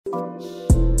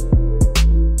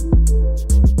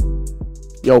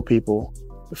Yo people,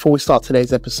 before we start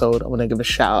today's episode, I want to give a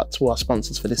shout out to our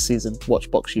sponsors for this season,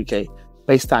 Watchbox UK.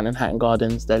 Based down in Hatton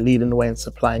Gardens, they're leading the way in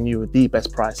supplying you with the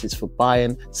best prices for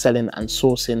buying, selling and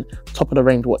sourcing top of the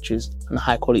range watches and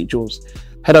high quality jewels.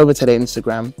 Head over to their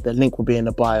Instagram, the link will be in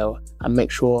the bio, and make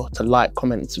sure to like,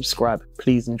 comment and subscribe.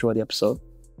 Please enjoy the episode.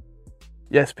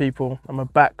 Yes people, I'm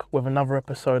back with another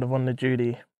episode of On The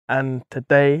Duty, and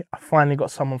today I finally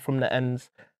got someone from the ends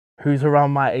who's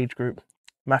around my age group.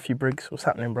 Matthew Briggs, what's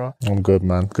happening, bro? I'm good,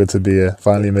 man. Good to be here.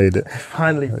 Finally made it.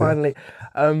 Finally.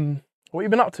 What you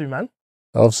been up to, man?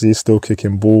 Obviously, still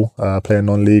kicking ball, playing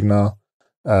non-league now,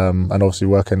 and obviously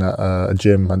working at a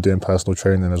gym and doing personal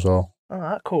training as well. All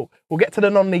right, cool. We'll get to the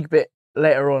non-league bit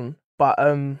later on, but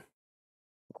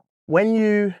when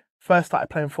you first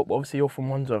started playing football, obviously you're from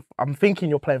Wandsworth. I'm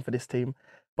thinking you're playing for this team,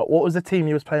 but what was the team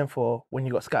you was playing for when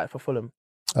you got scouted for Fulham?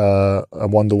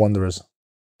 Wanderers.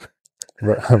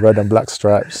 Red and black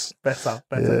stripes. Better.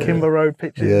 Yeah. Kimber Road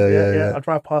pitches. Yeah. I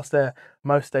drive past there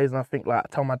most days and I think, like, I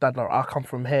tell my dad, like, I come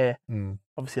from here. Mm.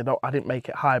 Obviously, I didn't make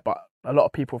it high, but a lot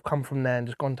of people have come from there and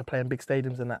just gone to play in big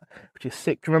stadiums and that, which is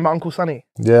sick. Do you remember Uncle Sonny?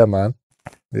 Yeah, man.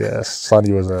 Yeah,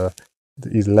 Sonny was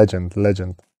he's a legend.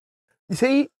 You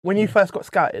see, when you first got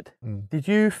scouted, did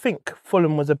you think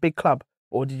Fulham was a big club,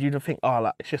 or did you think,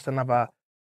 like, it's just another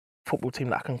football team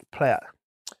that I can play at?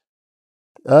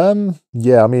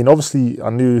 Yeah, I mean, obviously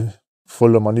I knew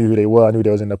Fulham, I knew who they were, I knew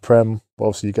they was in the Prem, but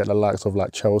obviously you get the likes of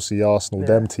like Chelsea, Arsenal,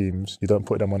 them teams, you don't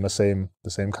put them on the same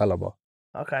caliber.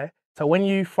 Okay. So when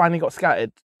you finally got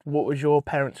scouted, what was your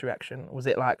parents' reaction? Was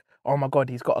it like, oh my God,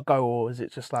 he's got to go, or was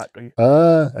it just like, Initially,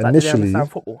 did they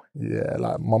understand football? Yeah,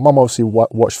 like my mum obviously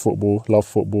watched football, loved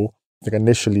football. I think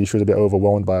initially she was a bit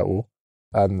overwhelmed by it all.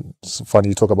 And it's funny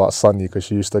you talk about Sonny, because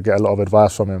she used to get a lot of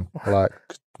advice from him, like,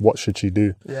 what should she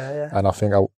do? Yeah. And I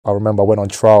think I remember I went on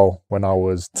trial when I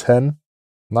was 9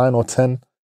 or 10,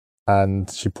 and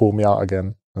she pulled me out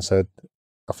again and said,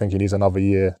 I think he needs another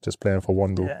year just playing for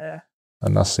Wandle. Yeah.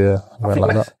 And that's, went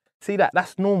like that. See,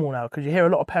 that's normal now, because you hear a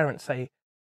lot of parents say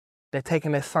they're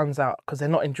taking their sons out because they're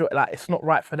not enjoying, like, it's not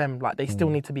right for them. Like, they still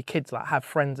need to be kids, like, have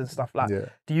friends and stuff. Like,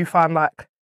 do you find like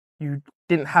you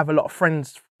didn't have a lot of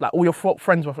friends, like all your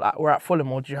friends were at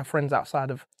Fulham, or did you have friends outside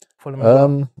of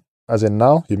Fulham? As in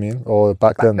now, you mean, or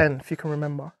back then? Back then, if you can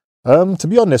remember. To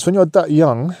be honest, when you're that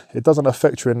young, it doesn't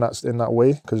affect you in that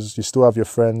way, because you still have your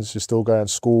friends, you still go to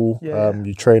school.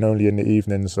 You train only in the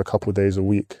evenings, a couple of days a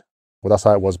week. Well, that's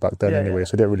how it was back then anyway.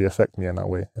 So it didn't really affect me in that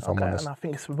way, if I'm honest. And I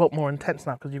think it's a lot more intense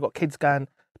now, because you've got kids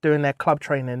doing their club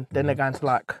training, then they're going to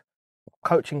like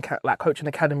coaching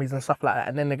academies and stuff like that,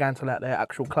 and then they're going to like their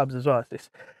actual clubs as well.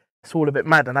 It's all a bit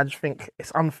mad, and I just think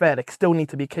it's unfair. There still need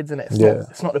to be kids in it.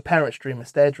 It's not the parents' dream;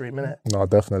 it's their dream, isn't it? No,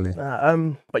 definitely.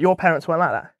 But your parents weren't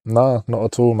like that. No, not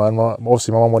at all, man.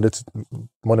 Obviously, my mum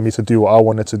wanted me to do what I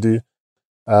wanted to do,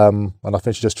 and I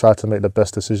think she just tried to make the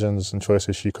best decisions and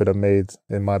choices she could have made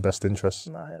in my best interests.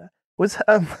 No, was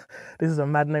this is a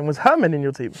mad name. Was Herman in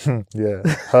your team? Yeah,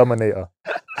 Herminator.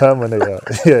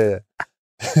 Yeah.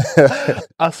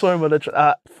 I saw him on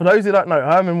the. For those who don't know,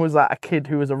 Herman was like a kid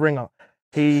who was a ringer.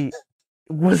 He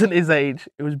wasn't his age.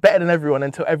 It was better than everyone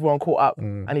until everyone caught up,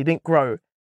 and he didn't grow,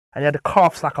 and he had the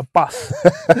calves like a bus.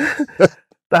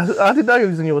 I didn't know he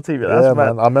was in your team. That's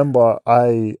man. I remember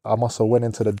I must have went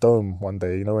into the dome one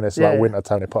day. You know, when it's like winter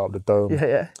time, they put up the dome.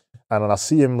 Yeah. And then I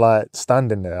see him like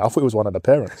standing there. I thought it was one of the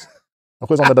parents.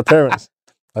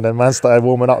 And then man started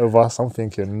warming up with us. I'm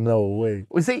thinking, no way.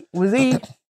 Was he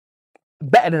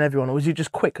better than everyone, or was he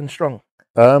just quick and strong?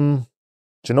 Do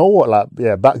you know what? Like,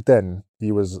 yeah, back then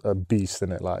he was a beast,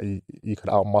 innit? Like he could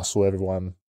outmuscle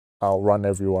everyone, outrun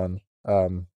everyone.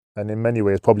 And in many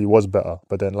ways probably was better.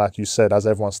 But then, like you said, as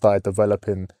everyone started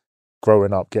developing,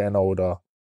 growing up, getting older,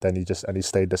 then he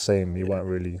stayed the same. He weren't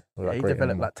really he great developed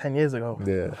anymore. like 10 years ago.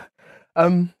 Yeah.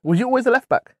 Was you always a left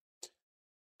back?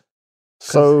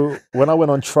 So when I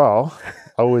went on trial,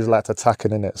 I always liked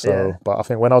attacking, innit? So, but I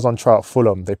think when I was on trial at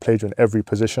Fulham, they played you in every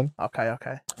position.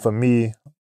 Okay. For me,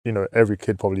 you know, every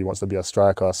kid probably wants to be a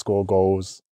striker, score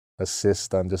goals,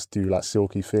 assist, and just do like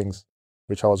silky things,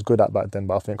 which I was good at back then.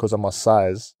 But I think because of my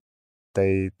size,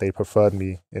 they preferred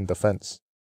me in defence.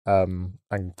 And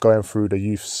going through the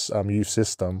youth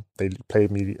system, they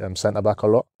played me centre back a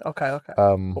lot. Okay.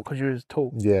 Because you was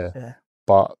tall. Yeah.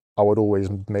 But I would always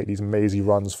make these mazy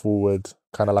runs forward,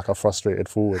 kind of like a frustrated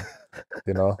forward,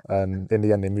 you know. And in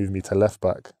the end, they moved me to left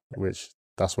back, which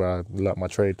that's where I learnt my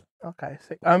trade. Okay,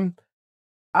 sick. From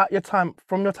your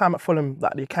time at Fulham,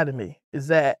 like the academy, is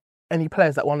there any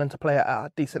players that wanted to play at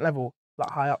a decent level,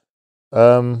 like high up?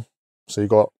 So you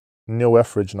got Neil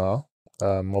Etheridge now.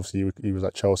 Obviously he was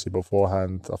at Chelsea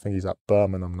beforehand. I think he's at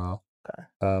Birmingham now. Okay.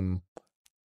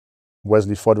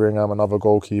 Wesley Foderingham, another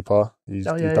goalkeeper. He's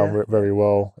yeah, done very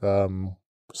well.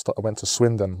 I went to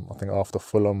Swindon, I think, after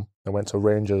Fulham. I went to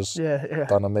Rangers, yeah.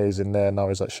 done amazing there. Now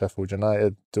he's at Sheffield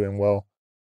United, doing well.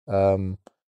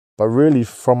 But really,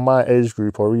 from my age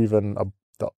group or even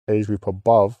the age group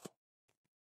above,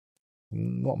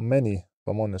 not many, if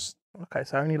I'm honest. Okay,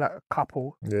 so only like a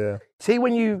couple. Yeah. See,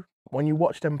 when you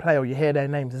watch them play or you hear their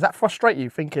names, does that frustrate you?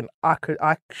 Thinking I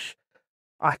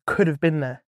could have been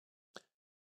there.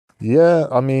 Yeah,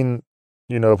 I mean,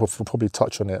 we'll probably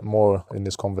touch on it more in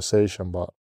this conversation, but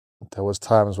there was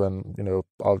times when,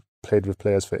 I played with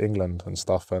players for England and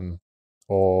stuff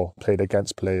or played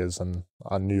against players and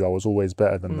I knew I was always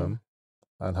better than them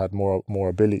and had more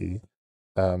ability.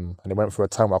 And it went through a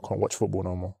time where I couldn't watch football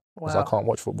no more. Because I can't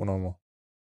watch football no more.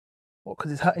 What,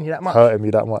 because it's hurting you that much? Hurting me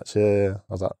that much, yeah.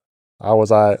 I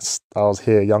was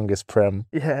here, youngest prem,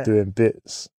 doing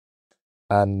bits.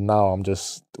 And now I'm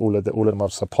just, all of them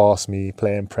have surpassed me,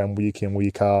 playing prem week in,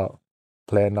 week out,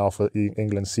 playing now for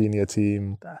England senior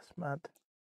team. That's mad.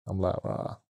 I'm like,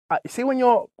 ah. You see, when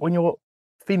you're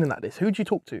feeling like this, who do you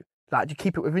talk to? Like, do you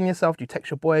keep it within yourself? Do you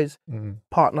text your boys,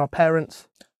 partner, parents?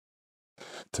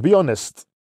 To be honest,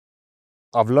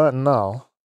 I've learned now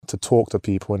to talk to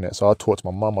people, innit? So I talk to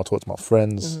my mum, I talk to my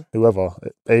friends, whoever,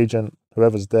 agent,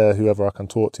 whoever's there, whoever I can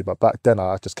talk to. But back then,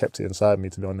 I just kept it inside me,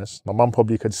 to be honest. My mum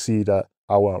probably could see that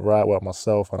I weren't right with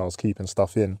myself and I was keeping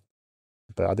stuff in.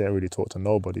 But I didn't really talk to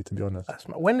nobody, to be honest.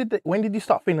 When did you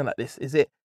start feeling like this? Is it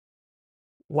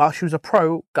while she was a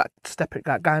pro,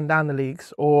 going down the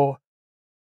leagues, or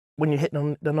when you hit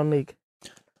the non-league?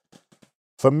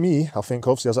 For me, I think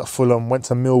obviously I was at Fulham, went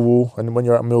to Millwall, and when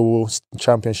you're at Millwall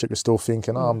Championship, you're still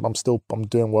thinking, I'm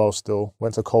doing well still.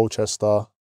 Went to Colchester,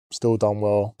 still done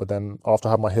well, but then after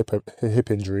I had my hip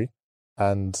injury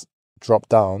and dropped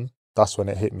down, that's when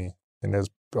it hit me. And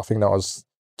I think that was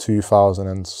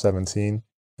 2017,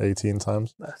 18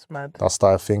 times. That's mad. I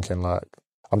started thinking like,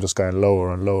 I'm just going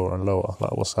lower and lower and lower.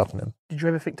 Like, what's happening? Did you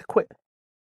ever think to quit?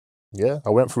 Yeah, I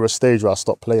went through a stage where I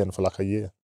stopped playing for like a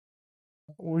year.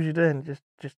 What was you doing? Just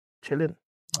chilling?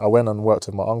 I went and worked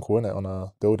with my uncle, innit, on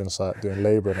a building site doing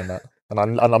labouring and that. And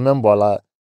I remember, like,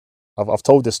 I've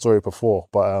told this story before,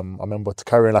 but I remember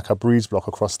carrying like a breeze block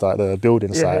across the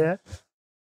building site. Yeah.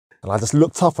 And I just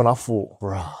looked up and I thought,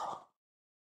 bruh,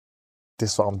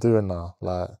 this is what I'm doing now.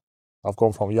 Like, I've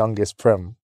gone from youngest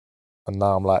prem and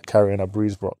now I'm like carrying a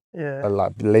breeze block and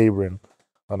like labouring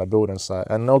on a building site.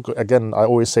 And again, I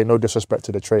always say no disrespect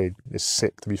to the trade. It's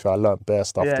sick, to be fair. I learned bare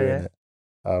stuff doing it.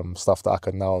 Stuff that I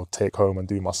can now take home and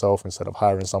do myself instead of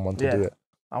hiring someone to do it.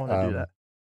 I want to do that.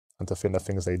 And to think the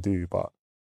things they do. But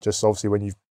just obviously when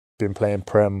you've been playing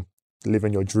prem,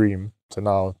 living your dream, to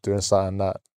now doing something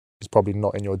that is probably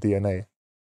not in your DNA.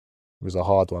 It was a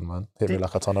hard one, man. Hit me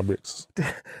like a ton of bricks.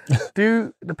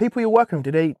 Do the people you're working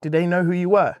with, did they know who you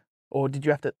were? Or did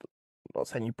you have to, not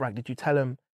saying you brag, did you tell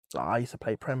them, like, I used to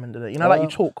play prem and like you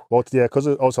talk? Well, yeah, because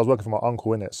also I was working for my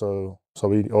uncle, innit, so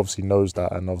he obviously knows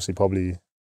that, and obviously probably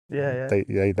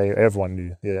they everyone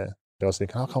knew. Yeah, they was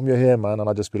thinking, how come you're here, man? And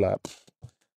I'd just be like,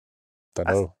 don't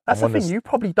know. That's the thing. You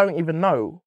probably don't even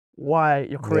know why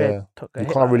your career took a hit.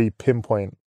 You can't really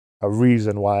pinpoint a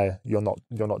reason why you're not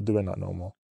doing that no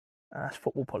more. That's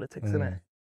football politics, isn't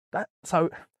it? So,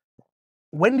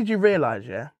 when did you realise?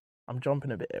 Yeah, I'm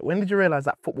jumping a bit. When did you realise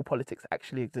that football politics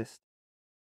actually exists?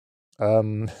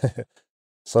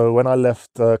 So when I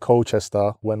left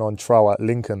Colchester, went on trial at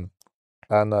Lincoln.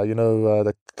 And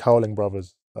the Cowling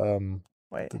brothers,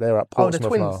 they're at Portsmouth the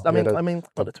twins. now. I mean,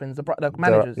 not the twins, the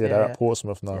managers. They're at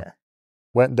Portsmouth now. Yeah.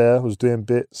 Went there, was doing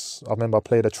bits. I remember I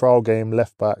played a trial game,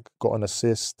 left back, got an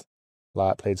assist.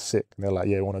 Like, played sick. And they're like,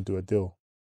 yeah, we want to do a deal.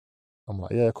 I'm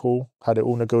like, yeah, cool. Had it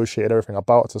all negotiated, everything.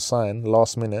 About to sign,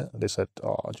 last minute, they said,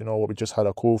 oh, do you know what? We just had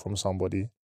a call from somebody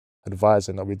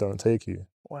advising that we don't take you.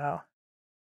 Wow.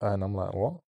 And I'm like,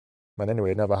 what? But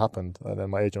anyway, it never happened. And then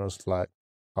my agent was like,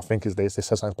 I think they said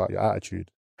something about your attitude.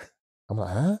 I'm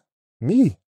like, huh?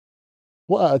 Me?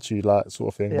 What attitude? Like,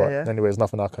 sort of thing. But anyway, there's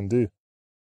nothing I can do.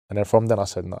 And then from then I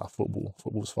said, nah,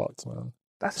 football's fucked, man.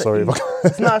 Sorry. No,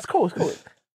 it's cool, it's cool.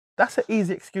 That's an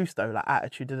easy excuse though, like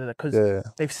attitude, because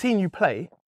they've seen you play,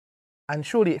 and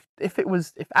surely if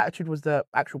attitude was the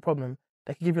actual problem,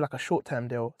 they could give you like a short-term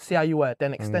deal, see how you were,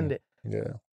 then extend it.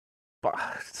 Yeah. But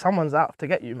someone's out to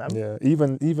get you, man. Yeah,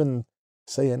 even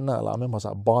saying that, like, I remember I was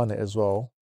at Barnet as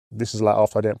well. This is like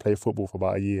after I didn't play football for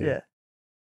about a year. Yeah.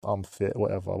 I'm fit,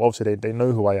 whatever. Obviously, they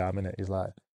know who I am, innit? He's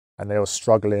like, and they were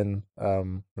struggling.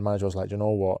 The manager was like, you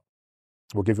know what?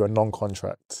 We'll give you a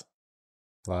non-contract.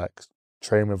 Like,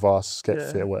 train with us, get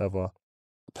fit, whatever.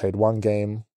 Played one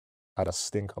game, had a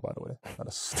stinker, by the way. Had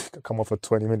a stinker. Come off for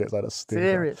 20 minutes, had a stinker.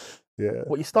 Serious? Yeah.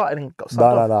 What, you started and got subbed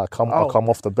off? No. I come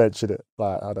off the bench, innit?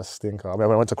 Like, I had a stinker. I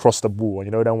mean, I went to cross the ball, and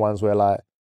you know them ones where like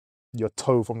your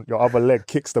toe from your other leg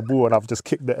kicks the ball, and I've just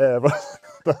kicked the air, bro.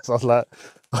 So I was like,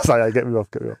 yeah, get me off.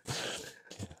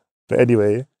 But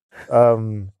anyway,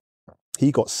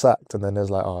 he got sacked, and then there's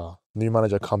like, new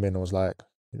manager come in and was like,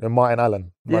 Martin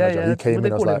Allen, manager. He came in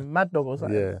and was like, Mad Dog or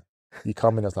something. yeah. He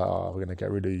come in and was like, we're gonna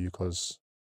get rid of you because,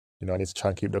 you know, I need to try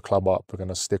and keep the club up. We're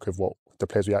gonna stick with what the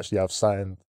players we actually have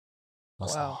signed.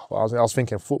 Wow. I was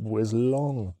thinking football is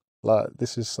long. Like,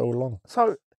 this is so long.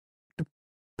 So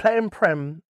playing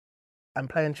Prem and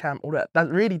playing Champ, all that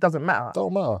really doesn't matter.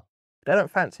 Don't matter. They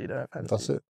don't fancy you. That's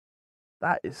it.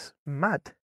 That is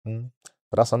mad.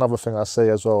 But that's another thing I say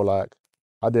as well. Like,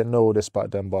 I didn't know this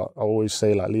back then, but I always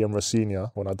say, like, Liam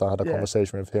Rossignol, when I had a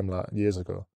conversation with him like years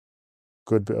ago,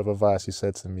 good bit of advice he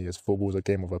said to me is football's a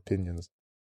game of opinions.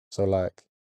 So like,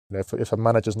 you know, if a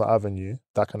manager's not having you,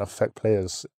 that can affect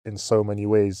players in so many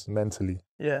ways mentally.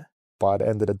 Yeah. But at the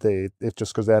end of the day, if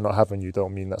just because they're not having you,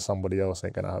 don't mean that somebody else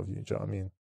ain't gonna have you. Do you know what I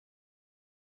mean?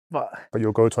 But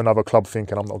you'll go to another club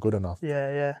thinking I'm not good enough.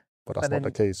 Yeah. But that's not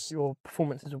the case. Your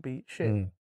performances will be shit.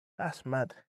 That's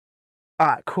mad. All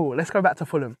right, cool. Let's go back to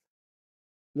Fulham.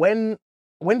 When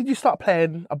did you start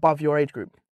playing above your age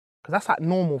group? Because that's like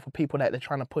normal for people that they're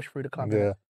trying to push through the club.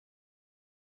 Yeah.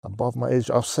 Above my age,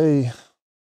 I'll say,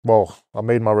 well, I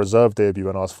made my reserve debut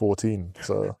when I was 14.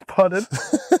 So. Pardon?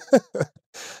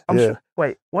 I'm sure.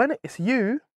 Wait, when it's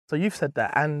you, so you've said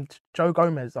that, and Joe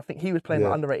Gomez, I think he was playing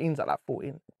the under 18s at like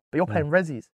 14. But you're playing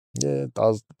resis. Yeah, I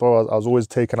was always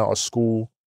taken out of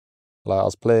school. Like, I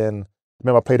was playing, I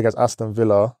remember I played against Aston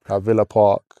Villa at Villa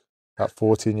Park at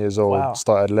 14 years old. Wow.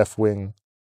 Started left wing,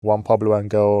 Juan Pablo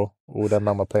Angel, all them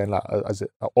man were playing like,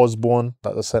 Osborne,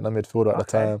 like the centre midfielder at the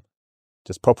time.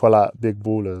 Just proper like big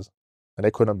ballers. And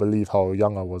they couldn't believe how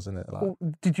young I was, innit? Like,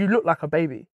 did you look like a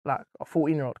baby, like a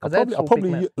 14-year-old? I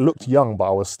probably looked young, but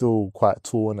I was still quite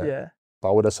tall, innit? Yeah. But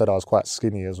I would have said I was quite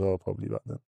skinny as well, probably back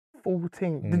then.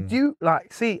 14. Did you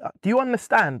do you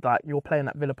understand, like, you're playing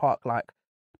at Villa Park, like,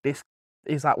 this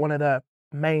is like one of the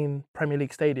main Premier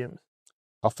League stadiums?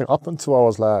 I think up until I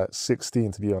was like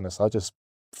 16, to be honest,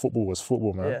 football was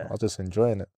football, man. Yeah. I was just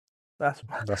enjoying it.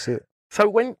 That's it. So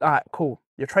when, cool,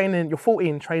 you're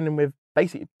 14, training with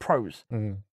basically pros.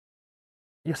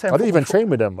 You're saying I didn't even train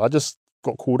with them. I just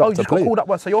got called up to play. Got called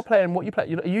up. So you're playing what you play?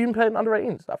 Are you even playing under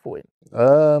 18s at 14?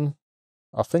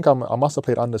 I think I must have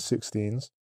played under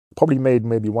 16s. Probably made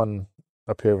maybe one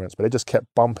appearance, but they just kept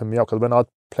bumping me up because when I'd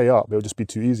play up, it would just be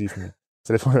too easy for me.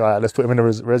 So they thought, all right, let's put him in the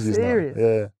resis now.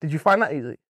 Yeah. Did you find that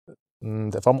easy?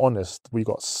 If I'm honest, we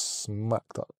got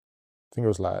smacked up. I think it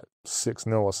was like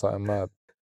 6-0 or something mad.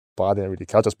 But I didn't really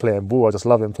care. I was just playing ball. I just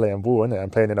loving playing ball, innit?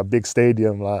 And playing in a big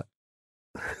stadium, like.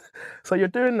 So you're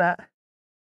doing that,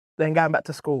 then going back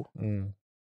to school.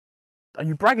 Are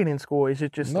you bragging in school? Or is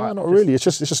it just not really. It's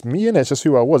just me, innit? It's just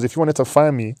who I was. If you wanted to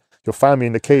find me, you'll find me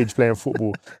in the cage playing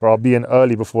football, or I'll be in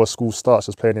early before school starts,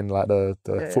 just playing in like the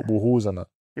football halls and that.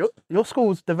 Your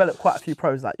school's developed quite a few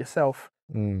pros like yourself,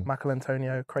 Michael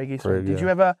Antonio, Craig Eastwood. Did you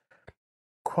ever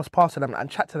cross paths with them and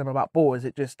chat to them about ball? Is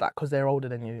it just like because they're older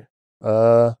than you?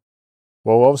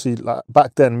 Well, obviously, like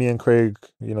back then, me and Craig,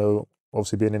 you know,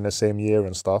 obviously being in the same year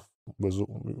and stuff,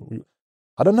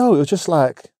 I don't know, it was just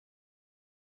like,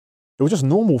 it was just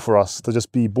normal for us to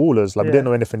just be ballers. Like, we didn't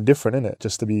know anything different, innit?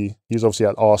 Just to be, he was obviously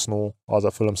at Arsenal, I was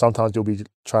at Fulham. Sometimes you'll be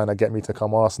trying to get me to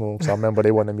come Arsenal. So I remember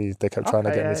they kept trying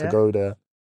to get me to go there.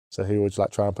 So he would like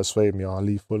try and persuade me, I'll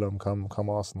leave Fulham, come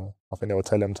Arsenal. I think they would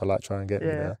tell him to like try and get me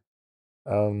there.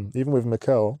 Even with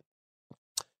Mikel,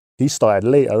 he started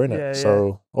later, innit?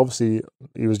 So obviously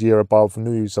he was year above,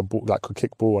 knew he was could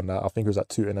kick ball and that. I think he was at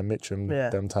Tooting and Mitcham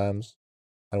them times.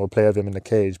 And we'd play with him in the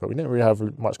cage, but we didn't really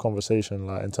have much conversation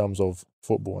like in terms of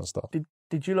football and stuff.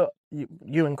 Did you look,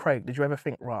 you and Craig, did you ever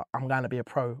think, right, I'm going to be a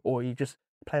pro, or are you just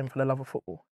playing for the love of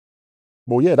football?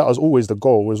 Well, yeah, that was always the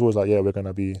goal. It was always like, yeah, we're going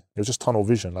to be, it was just tunnel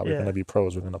vision, like we're going to be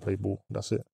pros, we're going to play ball.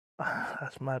 That's it.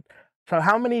 That's mad. So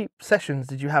how many sessions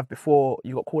did you have before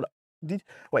you got called up? Did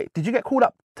you get called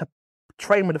up to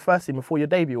train with the first team before your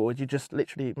debut, or did you just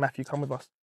literally, Matthew, come with us?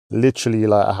 Literally,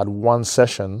 like, I had one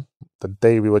session the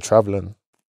day we were travelling.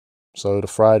 So the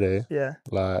Friday,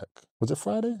 like, was it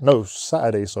Friday? No,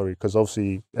 Saturday, sorry, because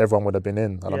obviously everyone would have been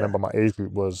in. And I remember my age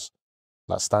group was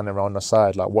like standing around the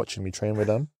side, like watching me train with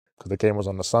them, because the game was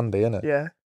on the Sunday, innit? Yeah.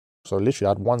 So literally I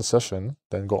had one session,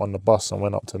 then got on the bus and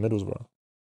went up to Middlesbrough.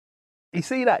 You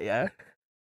see that, yeah?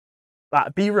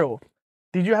 Like, be real.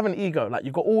 Did you have an ego? Like,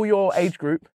 you've got all your age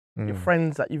group, your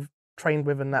friends that you've trained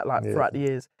with and that, like, throughout the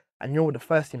years, and you're the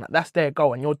first team. Like, that's their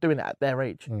goal, and you're doing it at their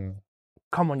age.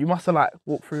 come on, you must have like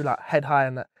walked through like head high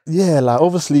and that. Yeah, like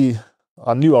obviously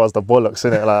I knew I was the bollocks,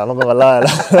 innit? Like I'm not gonna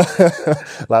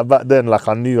lie. Like back then, like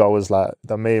I knew I was like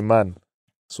the main man,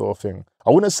 sort of thing. I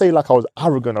wouldn't say like I was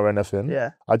arrogant or anything.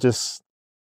 Yeah. I just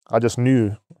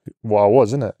knew what I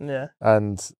was, innit? Yeah.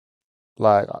 And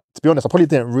like to be honest, I probably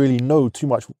didn't really know too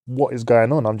much what is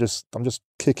going on. I'm just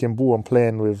kicking ball and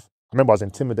playing with. I remember I was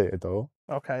intimidated though.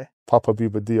 Okay. Papa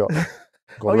Buba Diop,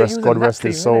 Oh, yeah, he was in God that rest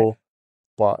team, his soul. innit?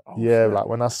 But Oh, yeah, shit. like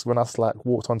when I like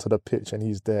walked onto the pitch and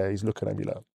he's there, he's looking at me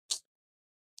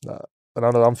like, and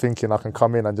I'm thinking I can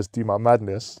come in and just do my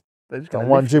madness. They're just And gonna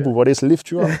one lift you. dribble, but just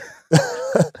lift you up.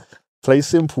 Play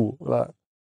simple. Like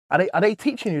Are they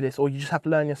teaching you this, or you just have to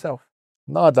learn yourself?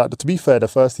 no, to be fair, the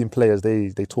first team players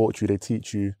they taught you, they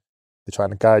teach you, they're trying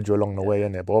to guide you along the way,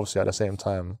 innit? But obviously at the same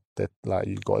time, that like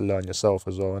you got to learn yourself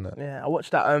as well, innit? Yeah, I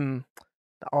watched that the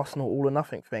Arsenal All or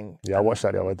Nothing thing. Yeah, I watched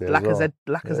that the other day as well.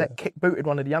 Lacazette kick booted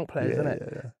one of the young players, Yeah,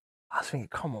 innit? yeah. I was thinking,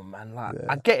 come on, man. Like, Yeah.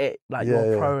 I get it. Like, Yeah, you're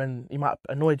a yeah. pro and you might have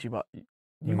annoyed you, but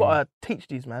you gotta teach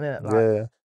these, man, innit? Like,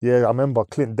 Yeah. I remember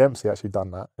Clint Dempsey actually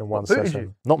done that in one booted session.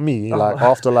 you? Not me. Oh. Like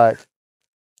after like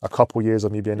a couple years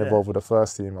of me being Yeah. involved with the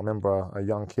first team, I remember a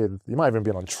young kid. He might have even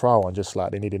been on trial and just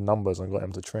like they needed numbers and got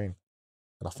him to train.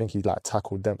 And I think he like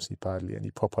tackled Dempsey badly and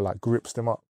he proper like grips him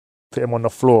up, put him on the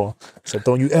floor, said,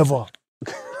 "Don't you ever."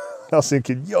 I was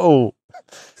thinking, yo,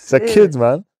 it's a kid,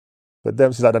 man. But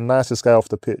Dempsey's like the nicest guy off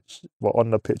the pitch, but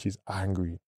on the pitch he's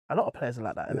angry. A lot of players are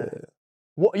like that, innit? Yeah.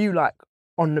 What are you like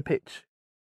on the pitch?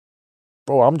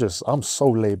 Bro, I'm so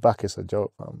laid back, it's a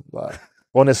joke, man. Like,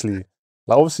 honestly,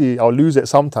 like obviously I'll lose it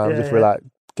sometimes if we're like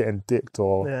getting dicked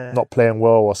or not playing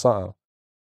well or something.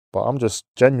 But I'm just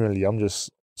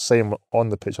same on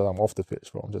the pitch as I'm off the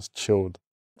pitch, bro. I'm just chilled,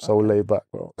 so laid back,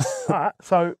 bro. Alright,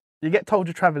 so you get told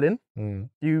you're travelling. Mm.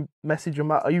 You message your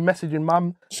mum. Are you messaging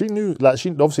mum? She knew, like she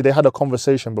obviously they had a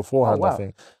conversation beforehand. Oh, wow. I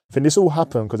think this all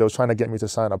happened because they was trying to get me to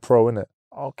sign a pro, innit?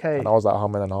 Okay. And I was like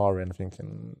humming and hawing,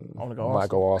 thinking I wanna might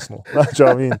go go Arsenal. Do you know what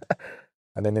I mean?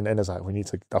 And then in the end, it's like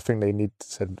I think they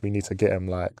said we need to get him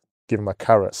like give him a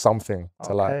carrot, something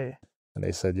to like. And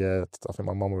they said, yeah, I think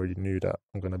my mum already knew that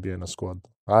I'm gonna be in the squad.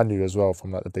 I knew as well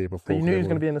from like the day before. So you knew he was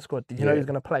gonna be in the squad. Did you know he was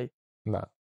gonna play? Nah.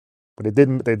 But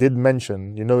they did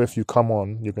mention, if you come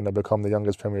on, you're going to become the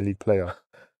youngest Premier League player.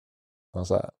 I was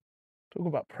like... Talk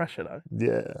about pressure, though.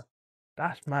 Yeah.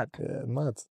 That's mad. Yeah,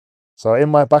 mad. So in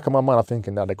my back of my mind, I'm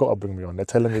thinking, now they got to bring me on. They're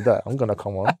telling me that. I'm going to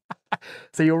come on.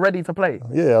 So you're ready to play?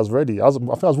 Yeah, I was ready. I think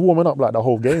I was warming up like the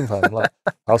whole game, fam. Like,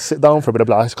 I'll sit down for a bit,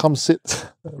 like, come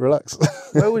sit, relax.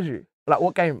 Where was you? Like,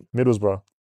 what game? Middlesbrough.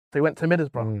 So you went to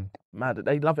Middlesbrough? Mad.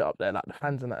 They love it up there, like the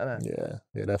fans and that, innit?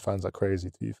 Yeah, their fans are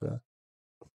crazy, to be fair.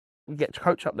 You get your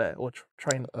coach up there or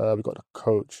train? We got the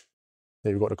coach.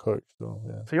 Yeah, we got the coach. So,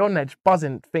 yeah. So you're on edge,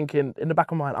 buzzing, thinking in the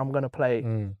back of my mind, I'm going to play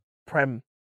Prem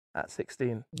at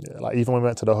 16. Yeah, like even when we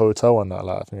went to the hotel and that,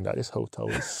 like I think that this hotel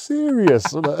is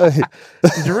serious. Like, hey.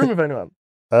 Did you room with anyone?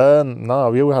 No,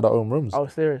 we all had our own rooms. Oh,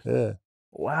 serious? Yeah.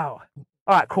 Wow.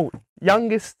 All right, cool.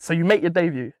 Youngest, so you make your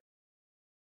debut.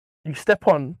 You step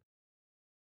on.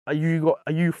 Are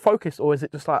you focused or is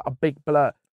it just like a big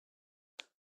blur?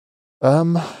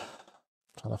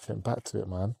 Trying to think back to it,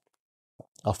 man.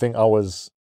 I think I was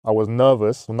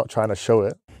nervous. I'm not trying to show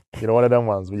it. You know, one of them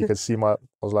ones where you could see I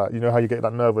was like, you know how you get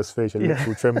that nervous face, your lips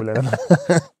all trembling. And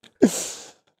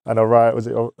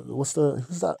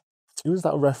who's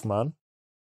that ref, man?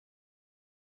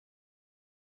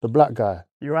 The black guy.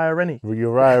 Uriah Rennie.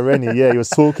 Yeah, he was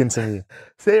talking to me.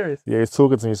 Serious? Yeah, he was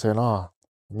talking to me saying,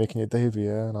 making your debut,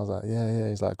 yeah? And I was like, yeah.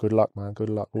 He's like, good luck, man, good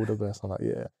luck, all the best. I'm like,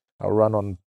 yeah. I run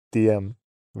on DM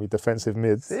with defensive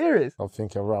mids. Serious? I'm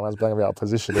thinking, right, man's banging me out of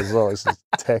position as well. This is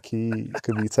techie, it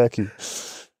could be techie.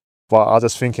 But I was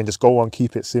just thinking, just go on,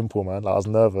 keep it simple, man. Like I was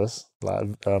nervous. Like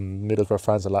Middlesbrough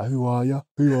fans are like, who are you?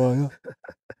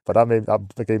 But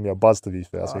that gave me a buzz, to be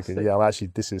fair. I was thinking,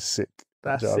 sick. This is sick.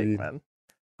 That's sick, man.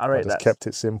 I just kept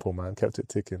it simple, man. Kept it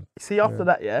ticking. See, after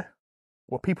that,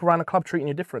 were people around the club treating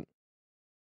you different?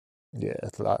 Yeah,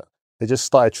 it's like they just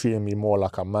started treating me more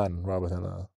like a man rather than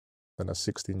a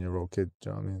 16-year-old kid. Do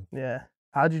you know what I mean? Yeah.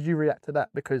 How did you react to that?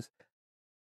 Because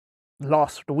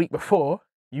the week before,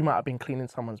 you might have been cleaning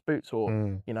someone's boots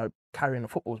or carrying the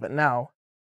footballs, but now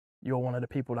you're one of the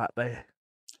people that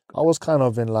I was kind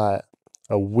of in like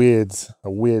a weird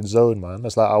zone, man.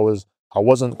 It's like I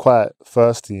wasn't quite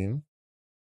first team,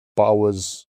 but I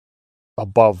was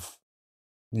above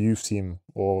youth team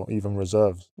or even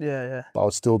reserves. Yeah. But I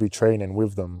would still be training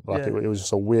with them. Like it was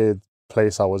just a weird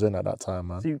place I was in at that time,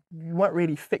 man. So you weren't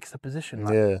really fixed a position.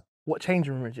 Like, yeah. What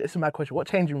changing room was you? It's a mad question. What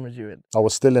changing room was you in? I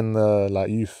was still in the like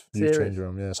youth changing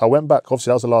room. Yeah. So I went back.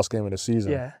 Obviously, that was the last game of the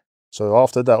season. Yeah. So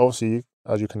after that, obviously,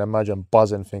 as you can imagine,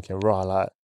 buzzing, thinking, rah, like,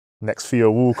 next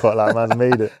Theo Walcott, like, man's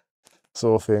made it,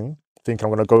 sort of thing. Thinking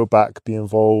I'm going to go back, be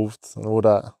involved and all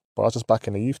that. But I was just back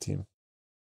in the youth team.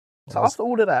 So after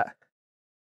all of that,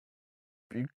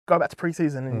 you go back to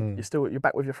pre-season and you're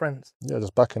back with your friends? Yeah,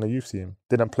 just back in the youth team.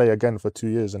 Didn't play again for 2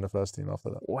 years in the first team after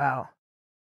that. Wow.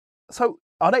 So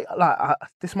are they, like,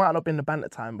 this might not have been the banter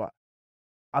time, but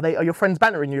are your friends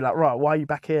bantering you, like, right, why are you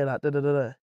back here, like,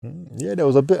 da-da-da-da? Yeah, there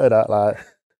was a bit of that, like,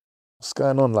 what's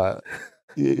going on, like,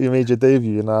 you made your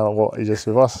debut, now what, you're just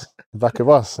with us, back with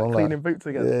us. I'm cleaning like, boots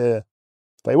again. Yeah.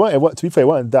 But to be fair, it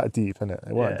wasn't that deep, innit?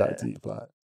 It wasn't that deep, like,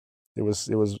 it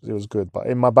was good. But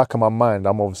in my back of my mind,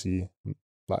 I'm obviously,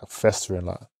 like, festering,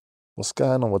 like, what's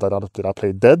going on? Did I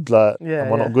play dead? Like,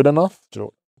 am I not good enough?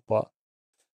 But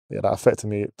yeah, that affected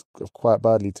me quite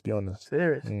badly, to be honest.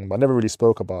 Serious? But I never really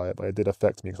spoke about it, but it did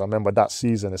affect me, because I remember that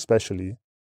season especially,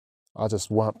 I just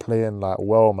weren't playing, like,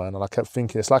 well, man. And I kept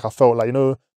thinking, it's like I felt like, you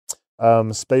know,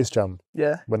 Space Jam,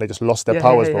 when they just lost their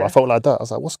powers, bro. I felt like that. I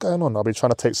was like, what's going on? I'll be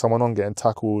trying to take someone on, getting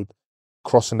tackled,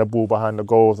 crossing the ball behind the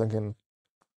goal, thinking,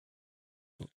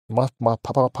 my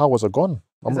powers are gone.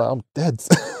 I'm dead.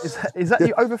 Is that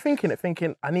you overthinking it,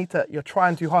 thinking you're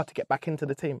trying too hard to get back into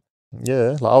the team?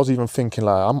 Yeah, like, I was even thinking,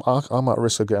 like, I'm at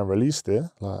risk of getting released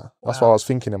here. Like, that's what I was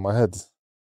thinking in my head.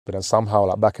 But then somehow,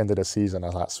 like, back end of the season, I,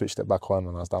 like, switched it back on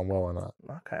and I was done well on that.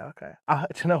 Okay.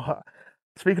 Do you know what?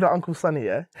 Speaking of Uncle Sonny,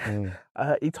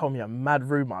 he told me a mad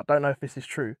rumour. I don't know if this is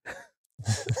true.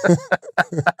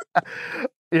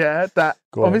 Yeah, that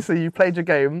obviously you played your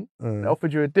game, they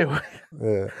offered you a deal.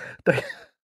 Yeah.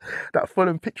 That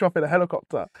Fulham picked you up in a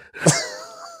helicopter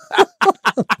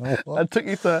and took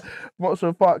you to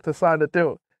Vauxhall Park to sign a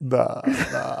deal. Nah.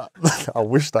 I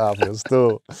wish that happened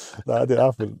still. That didn't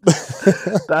happen.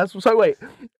 So wait,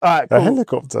 all right, cool. A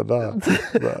helicopter, nah.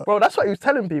 Bro, that's what he was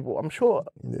telling people, I'm sure.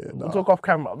 Yeah, We'll talk off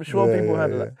camera. I'm sure people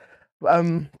heard of that. But,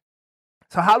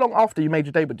 so how long after you made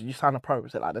your debut did you sign a pro?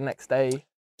 Was it like the next day?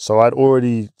 So I'd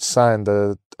already signed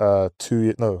a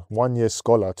 1 year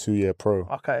scholar, 2 year pro.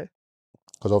 Okay.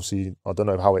 Because obviously, I don't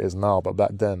know how it is now, but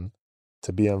back then,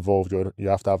 to be involved, you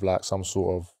have to have, like, some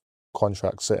sort of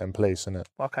contract set in place, innit?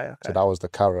 Okay. So that was the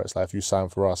carrot. It's like, if you sign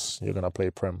for us, you're going to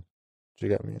play prem. Do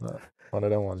you get me? Like, one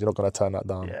of them ones. You're not going to turn that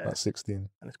down at 16. And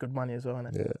it's good money as well,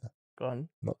 innit? Yeah. Go on.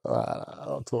 I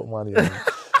don't talk money. Bro,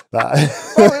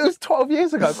 it was 12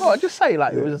 years ago. Go on, just say,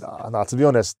 like, it was... Nah, to be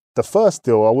honest, the first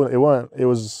deal, it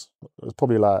was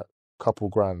probably, like, a couple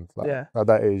grand. Like, at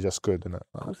that age, that's good, innit?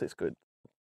 Of course it's good.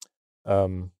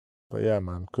 But yeah,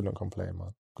 man, couldn't complain,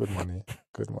 man. Good money.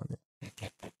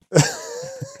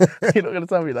 You're not going to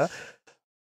tell me that?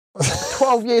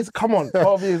 12 years, come on,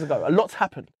 12 years ago. A lot's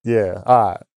happened. Yeah, all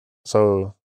right.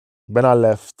 So when I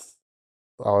left,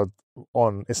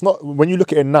 it's not, when you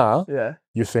look at it now,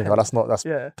 you think, that's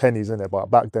pennies, innit? But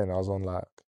back then I was on, like,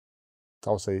 I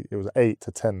would say it was 8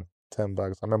 to 10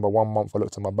 bags. I remember 1 month I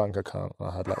looked at my bank account and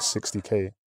I had like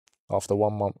 60k after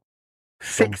 1 month.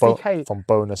 60k? From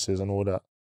bonuses and all that.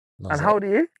 And how old are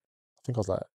you? I think I was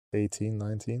like 18,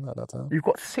 19 at that time. You've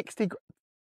got 60 grand?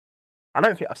 I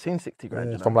don't think I've seen 60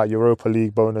 grand. Yeah, from like Europa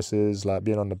League bonuses, like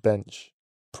being on the bench,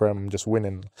 Prem, just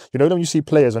winning. You know when you see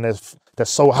players when they're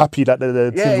so happy that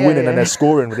the team's winning and they're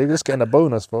scoring, but they're just getting a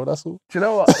bonus, bro. That's all. Do you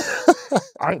know what?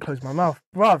 I ain't closed my mouth,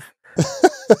 bruv.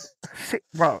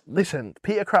 Bro, listen,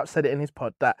 Peter Crouch said it in his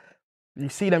pod that you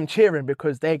see them cheering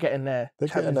because they're getting their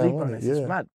Champions League bonus. It's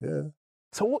mad. Yeah.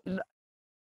 So what?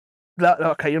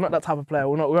 Okay, you're not that type of player.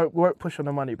 We won't push on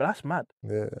the money, but that's mad.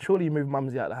 Yeah. Surely you moved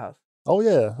Mumsy out of the house. Oh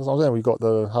yeah, that's what I'm saying. We got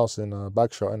the house in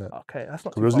Bagshot, innit? Okay, that's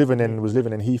not. We was living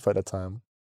in Heath at the time,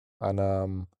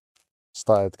 and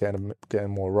started getting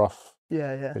more rough.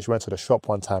 Yeah. And she went to the shop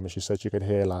one time and she said she could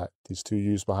hear like these two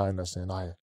youths behind us saying,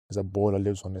 "Aye, there's a boy that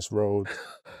lives on this road."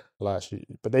 But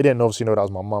they didn't obviously know that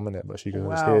was my mum, innit? But she could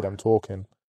just hear them talking.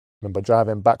 Remember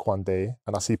driving back one day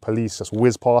and I see police just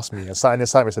whiz past me and sat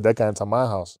inside me, said they're going to my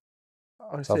house.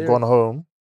 Oh, so I've gone home,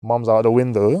 mum's out the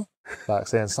window, like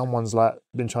saying someone's like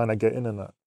been trying to get in and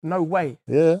that. No way.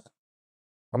 Yeah.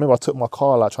 I remember I took my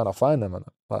car like trying to find them and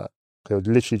like it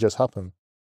literally just happened.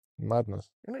 Madness.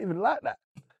 You're not even like that.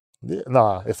 Yeah,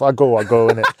 nah, if I go,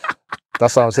 innit?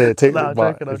 That's what I'm saying.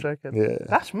 I'm joking. Yeah.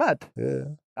 That's mad. Yeah.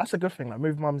 That's a good thing. Like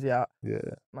move Mumsy out. Yeah.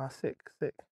 Nah, sick.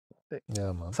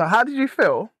 Yeah, man. So how did you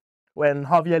feel when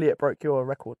Harvey Elliott broke your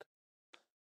record?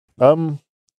 Do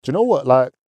you know what?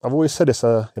 Like I've always said, it's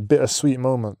a bittersweet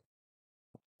moment.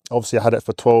 Obviously, I had it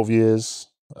for 12 years.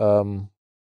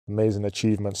 Amazing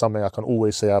achievement. Something I can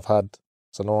always say I've had.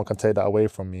 So no one can take that away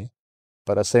from me.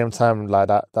 But at the same time, like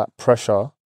that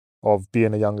pressure of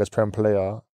being the youngest Prem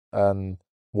player and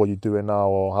what you doing now,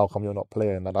 or how come you're not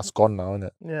playing? Like, that's gone now, isn't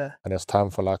it? Yeah. And it's time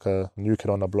for like a new kid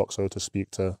on the block, so to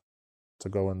speak, to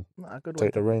go and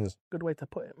take the reins. Good way to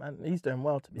put it, man. He's doing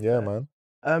well, to be Yeah, fair.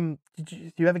 man.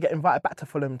 Do you ever get invited back to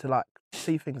Fulham to like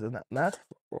see things and that? Nah?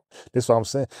 This is what I'm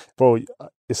saying, bro.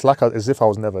 It's like as if I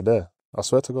was never there. I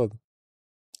swear to God.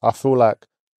 I feel like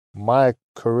my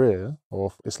career,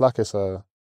 or it's like it's a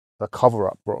cover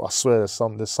up, bro. I swear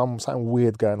there's something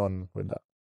weird going on with that.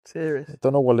 Serious. I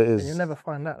don't know what it is. And you'll never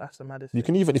find out. That's the maddest You thing.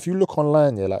 can even, if you look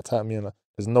online, yeah, like type me in.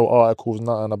 There's no articles,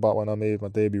 nothing about when I made my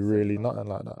debut. Really, nothing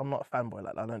like that. I'm not a fanboy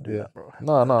like that. I don't do that, bro.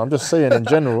 No, I'm just saying in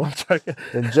general. I'm joking.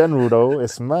 In general, though,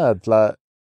 it's mad. Like,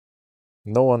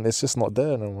 no one, it's just not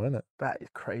there no more, innit? That is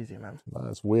crazy, man. Nah,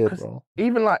 it's weird, bro.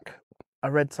 Even like, I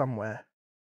read somewhere,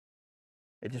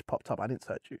 it just popped up. I didn't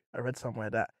search you. I read somewhere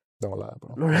that Don't lie,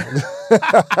 bro.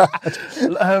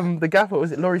 The gaffer,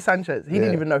 was it Laurie Sanchez? He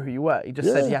didn't even know who you were. He just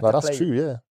said he had to play. That's true,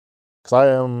 yeah.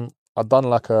 Because I done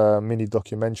like a mini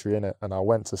documentary in it, and I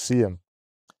went to see him,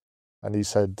 and he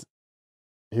said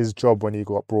his job when he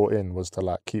got brought in was to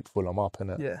like keep Fulham up,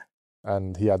 innit? Yeah.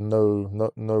 And he had no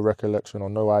recollection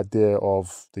or no idea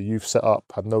of the youth setup,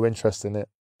 had no interest in it.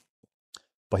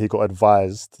 But he got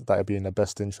advised that it'd be in the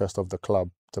best interest of the club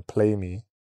to play me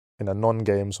in a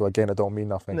non-game, so again, it don't mean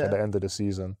nothing at the end of the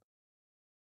season.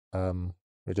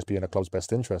 It'd just be in the club's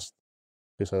best interest.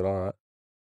 He said, all right.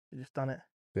 You just done it.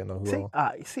 Didn't know who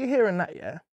you see hearing that,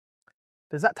 yeah?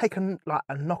 Does that take a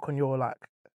knock on your, like,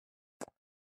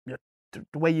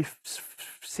 the way you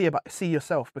see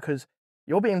yourself? Because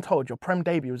you're being told your Prem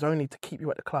debut was only to keep you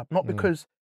at the club, not because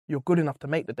you're good enough to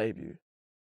make the debut,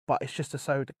 but it's just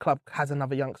so the club has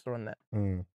another youngster on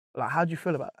there. Like, how do you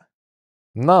feel about that?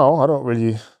 No, I don't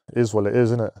really. It is what it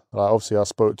is, isn't it? Like, obviously, I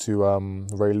spoke to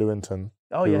Ray Lewington,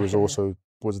 who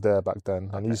was there back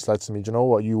then, and he said to me, "Do you know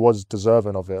what? You was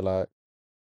deserving of it. Like,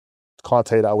 can't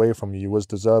take that away from you. You was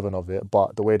deserving of it,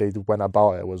 but the way they went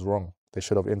about it was wrong. They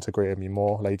should have integrated me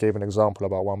more." Like, he gave an example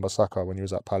about Wan-Bissaka when he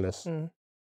was at Palace.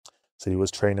 So he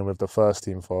was training with the first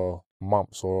team for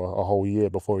months or a whole year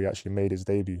before he actually made his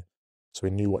debut. So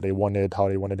he knew what they wanted, how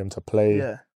they wanted him to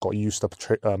play. Got used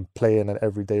to playing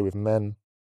every day with men,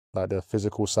 like the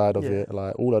physical side of it,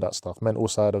 like all of that stuff, mental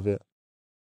side of it.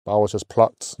 But I was just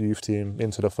plucked youth team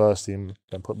into the first team,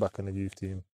 then put back in the youth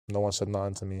team. No one said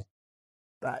nothing to me.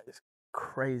 That is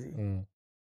crazy.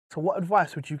 So what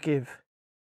advice would you give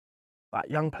like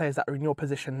young players that are in your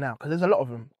position now? Because there's a lot of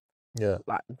them. Yeah.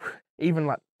 Like even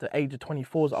like the age of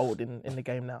 24 is old in the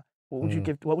game now. What would you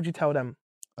give? What would you tell them?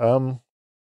 I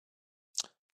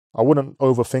wouldn't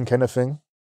overthink anything.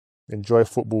 Enjoy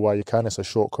football while you can. It's a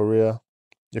short career.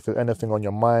 If there's anything on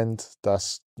your mind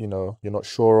that's, you're not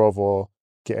sure of or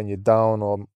getting you down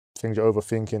or things you're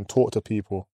overthinking, talk to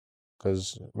people.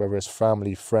 Because whether it's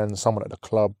family, friends, someone at the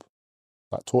club,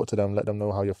 like talk to them, let them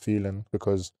know how you're feeling.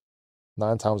 Because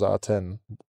 9 times out of 10,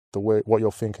 what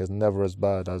you'll think is never as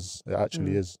bad as it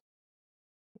actually is.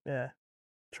 Yeah,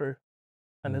 true.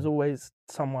 And there's always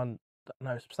someone,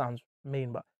 it sounds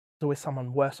mean, but there's always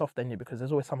someone worse off than you because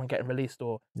there's always someone getting released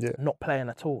or not playing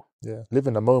at all. Yeah, live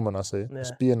in the moment, I say.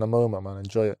 Just be in the moment, man.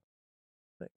 Enjoy it.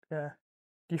 Yeah.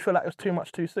 Do you feel like it was too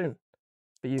much too soon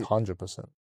for you? 100%.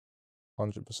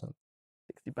 100%. 60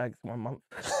 bags in 1 month.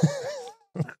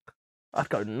 I'd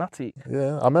go nutty.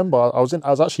 Yeah, I remember I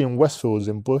was actually in Westfields,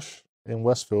 in Bush, in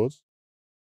Westfields.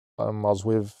 I was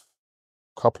with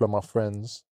a couple of my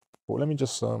friends. But let me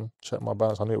just check my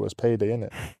balance. I knew it was payday,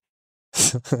 innit?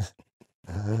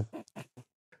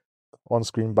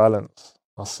 On-screen balance.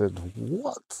 I said,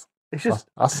 what? It's just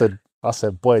I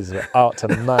said, boys, we're out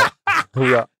tonight.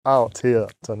 We are out here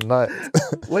tonight.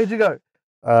 Where'd you go?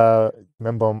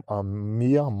 Remember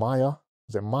Maya?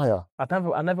 Is it Maya?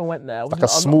 I never went there.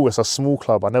 It's a small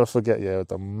club. I never forget,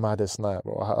 the maddest night,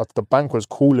 bro. The bank was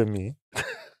calling me.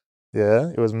 Yeah,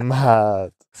 it was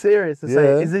mad. Serious to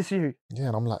say, is this you? Yeah,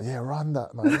 and I'm like, run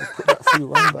that, man. Put that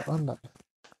through, run that.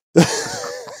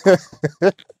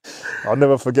 I'll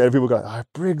never forget people going,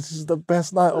 Briggs, this is the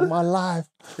best night of my life.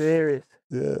 Serious.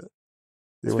 Yeah.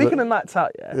 Speaking of nights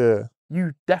out,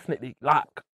 you definitely,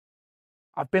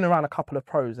 I've been around a couple of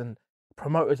pros and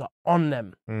promoters are on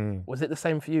them. Was it the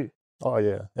same for you? Oh,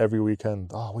 yeah. Every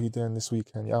weekend. Oh, what are you doing this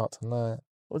weekend? You're out tonight.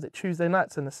 Was it Tuesday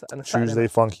nights and a Saturday Tuesday,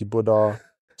 night? Funky Buddha.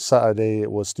 Saturday,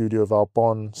 it was Studio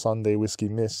Valbon. Sunday, Whiskey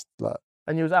Mist.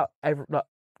 And you was out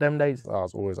them days? I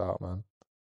was always out, man.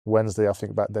 Wednesday, I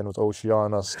think back then was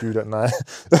Oceana, student night.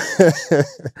 Do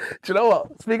you know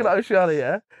what? Speaking of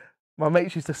Oceana, my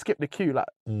mates used to skip the queue,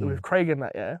 with Craig and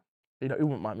that, he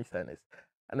wouldn't mind me saying this.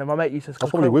 And then my mate used to... I was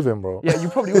probably with him, bro. Yeah, you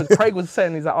probably was. Craig was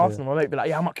saying he's at Arsenal. My mate be like,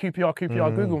 yeah, I'm at QPR,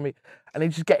 Google me. And they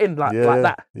just get in like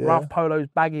that. Yeah. Ralph Polos,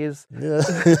 baggies.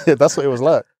 Yeah, that's what it was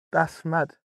like. That's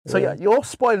mad. So yeah, you're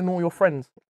spoiling all your friends.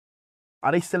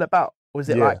 Are they still about? Or is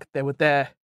it like they were there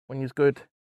when you was good?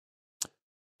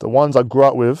 The ones I grew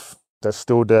up with, they're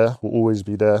still there, will always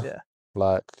be there. Yeah.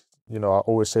 Like, you know, I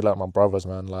always say like my brothers,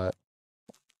 man, like,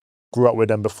 grew up with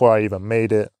them before I even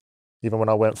made it. Even when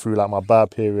I went through like my bad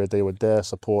period, they were there,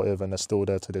 supportive, and they're still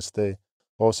there to this day.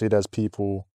 Obviously, there's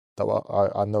people that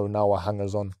I know now are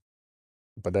hangers on,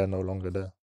 but they're no longer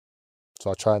there.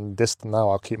 So I try and now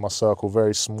I'll keep my circle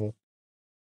very small.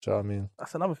 Do you know what I mean?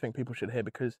 That's another thing people should hear,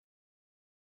 because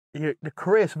the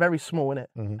career is very small, innit?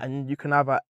 And you can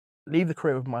either leave the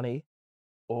career with money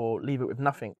or leave it with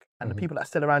nothing. And the people that are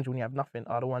still around you when you have nothing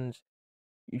are the ones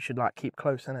you should like keep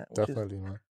close, innit? Definitely,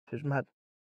 man. Which is mad.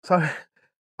 So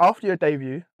after your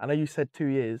debut, I know you said 2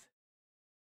 years.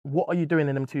 What are you doing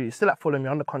in them 2 years? Still at Fulham,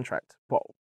 you're under contract. But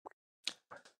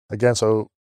again, so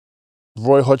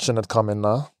Roy Hodgson had come in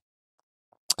now,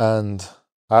 and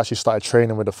I actually started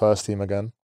training with the first team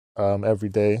again, every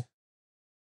day.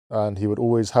 And he would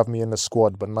always have me in the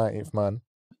squad, but 19th man,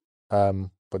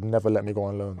 but never let me go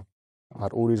on loan. I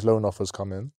had all these loan offers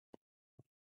come in.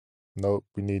 Nope,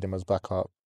 we need him as backup.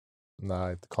 Nah,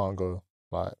 it can't go.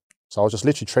 Like, so I was just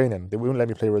literally training. They wouldn't let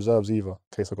me play reserves either, in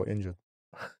case I got injured.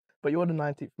 But you're the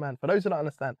 19th man. For those who don't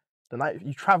understand,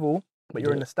 you travel, but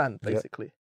you're in the stand,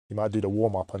 basically. You might do the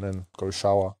warm-up and then go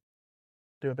shower.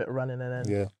 Do a bit of running and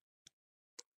then... Yeah.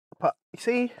 But, you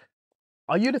see,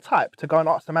 are you the type to go and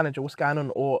ask the manager what's going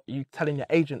on, or are you telling your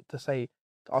agent to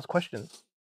ask questions?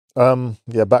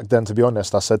 Yeah, back then, to be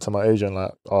honest, I said to my agent,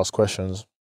 like, ask questions,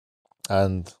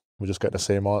 and we just get the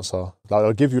same answer. Like,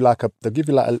 they'll give you like a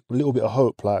little bit of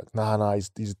hope, like, nah,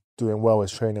 he's doing well,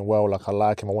 he's training well, like, I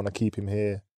like him, I want to keep him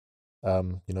here.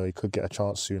 You know, he could get a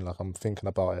chance soon, like, I'm thinking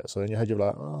about it. So in your head, you're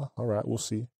like, oh, all right, we'll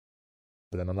see.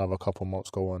 But then another couple months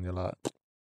go on, you're like,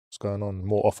 what's going on?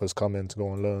 More offers come in to go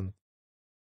on loan.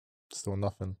 Still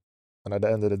nothing. And at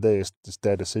the end of the day, it's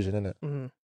their decision, innit?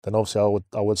 Then obviously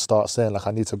I would start saying, like,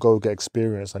 I need to go get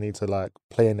experience. I need to, like,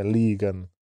 play in the league and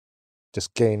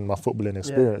just gain my footballing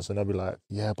experience. And they'll be like,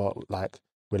 yeah, but, like,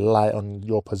 we're light on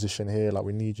your position here. Like,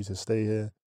 we need you to stay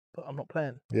here. But I'm not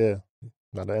playing. Yeah.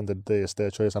 At the end of the day, it's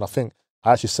their choice. And I think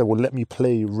I actually said, well, let me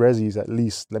play resis at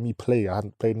least. Let me play. I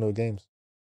hadn't played no games.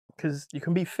 Because you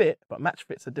can be fit, but match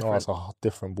fits are different. Oh, it's a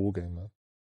different ball game, man.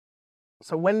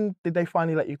 So when did they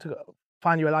finally allow you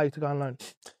to go on loan?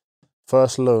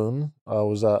 First loan, I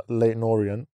was at Leighton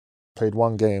Orient, played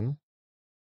one game,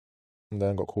 and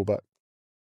then got called back.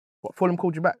 What, Fulham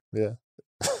called you back? Yeah.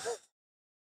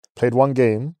 Played one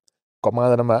game, got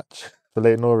man of the match for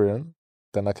Leighton Orient,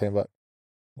 then I came back.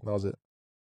 That was it.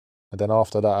 And then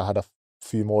after that, I had a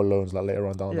few more loans, like later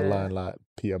on down the line, like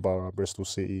Peterborough, Bristol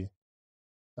City.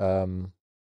 My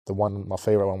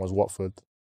favourite one was Watford.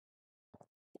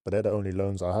 But they're the only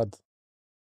loans I had.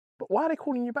 But why are they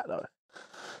calling you back though?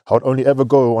 I would only ever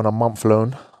go on a month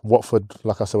loan. Watford,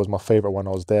 like I said, was my favourite one.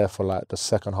 I was there for like the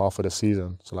second half of the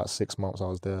season. So like 6 months I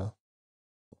was there.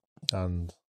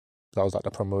 And that was like the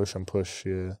promotion push,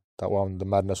 yeah. That one, the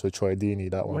madness with Troy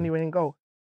Deeney, that one. When he went in goal?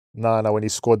 Nah, when he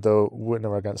scored the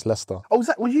winner against Leicester. Oh,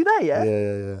 was you there, yeah?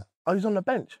 Yeah. Oh, he was on the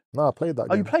bench? No, I played that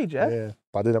game. Oh, you played, yeah? Yeah,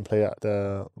 but I didn't play at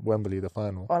the Wembley, the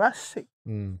final. Oh, that's sick.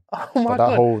 Oh my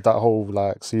God. That whole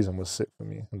like season was sick for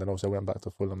me. And then also I went back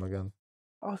to Fulham again.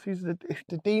 Oh, so it's the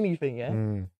Deeney thing, yeah?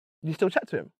 You still chat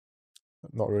to him?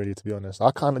 Not really, to be honest.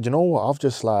 I kind of, you know what? I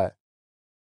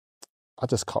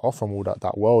just cut off from all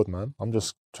that world, man. I'm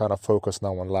just trying to focus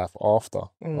now on life after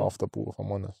ball, if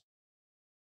I'm honest.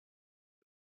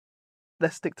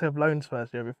 Let's stick to loans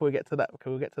first, yeah, before we get to that, because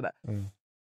we'll get to that.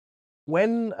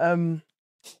 When,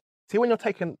 see, when you're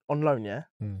taken on loan, yeah,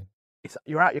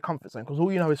 you're out your comfort zone, because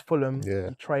all you know is Fulham,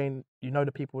 you train, you know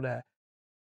the people there.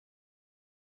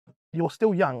 You're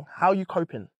still young. How are you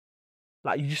coping?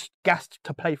 Like, you just gassed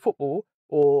to play football,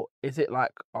 or is it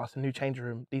like, oh, it's a new changing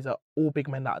room, these are all big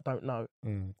men that I don't know?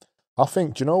 I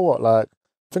think, do you know what, like,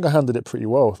 I think I handled it pretty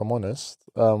well, if I'm honest.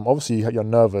 Obviously, you're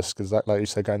nervous, because like you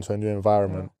said, going to a new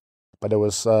environment. But there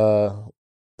was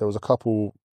a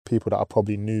couple people that I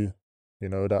probably knew, you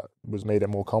know, that made it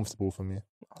more comfortable for me.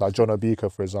 Like John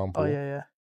Obika, for example. Oh, yeah.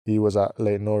 He was at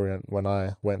Leighton Orient when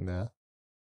I went there.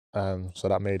 So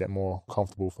that made it more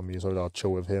comfortable for me, so I'll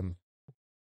chill with him.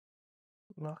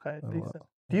 Okay, decent.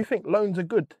 Do you think loans are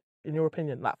good, in your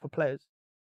opinion, like for players?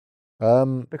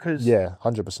 Because... Yeah,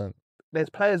 100%. There's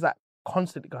players that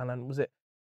constantly go on, was it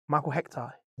Michael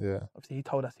Hector? Yeah. Obviously, he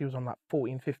told us he was on like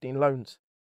 14, 15 loans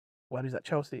while he was at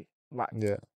Chelsea. Like,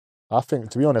 yeah. I think,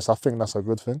 to be honest, I think that's a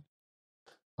good thing.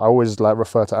 I always like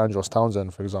refer to Andros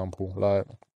Townsend, for example. Like,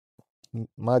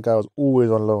 my guy was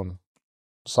always on loan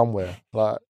somewhere,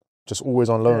 like just always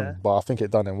on loan. Yeah. But I think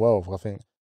it done him well. I think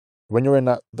when you're in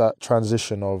that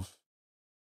transition of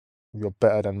you're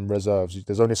better than reserves,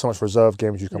 there's only so much reserve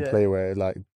games you can play where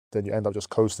like then you end up just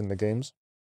coasting the games.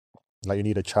 Like you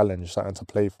need a challenge, something to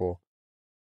play for.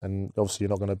 And obviously you're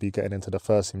not going to be getting into the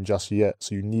first team just yet.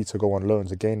 So you need to go on loan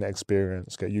to gain the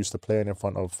experience, get used to playing in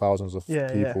front of thousands of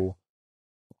people.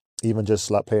 Even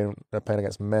just like playing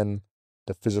against men,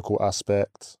 the physical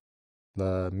aspect,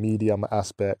 the medium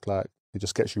aspect, like it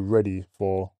just gets you ready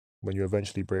for when you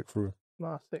eventually break through.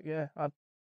 No, sick, yeah.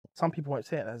 Some people won't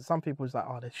say it. Some people's like,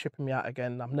 oh, they're shipping me out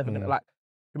again. I'm never gonna like.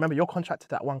 Remember, you're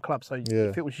contracted at one club, so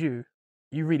if it was you,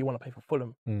 you really want to play for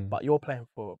Fulham, but you're playing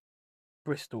for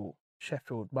Bristol,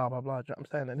 Sheffield, blah blah blah. Do you know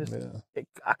what I'm saying? And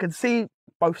I can see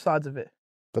both sides of it.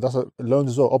 But that's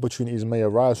loans as well. Opportunities may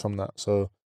arise from that. So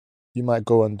you might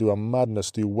go and do a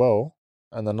madness, do well,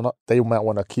 and then they might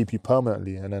want to keep you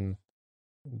permanently, and then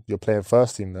you're playing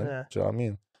first team then. Yeah. Do you know what I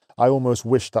mean? I almost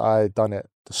wish that I had done it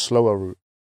the slower route,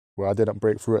 where I didn't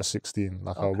break through at 16.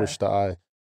 Like I wish that I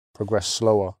progressed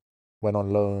slower, went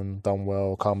on loan, done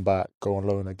well, come back, go on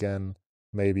loan again,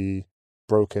 maybe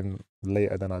broken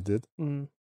later than I did.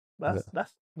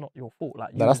 That's not your fault.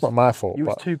 Like that's not my fault. You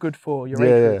was too good for your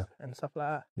age group and stuff like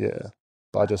that. Yeah.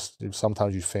 But I just,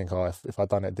 sometimes you think, oh, if I'd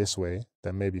done it this way,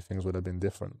 then maybe things would have been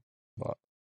different. But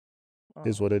it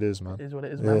is what it is, man. It is what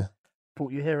it is, man.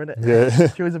 Brought you here, innit? Yeah.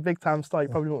 If she was a big time star, you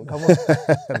probably wouldn't come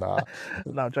on. Nah.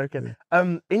 No, joking.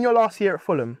 In your last year at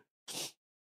Fulham,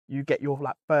 you get your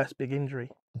like first big injury.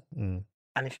 And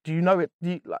do you know it?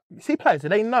 Do you see players? Do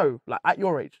they know, like at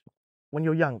your age, when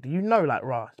you're young? Do you know, like,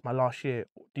 it's my last year?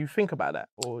 Do you think about that,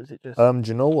 or is it just? Do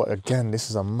you know what? Again, this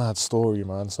is a mad story,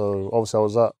 man. So obviously, I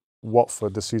was at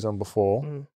Watford the season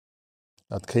before.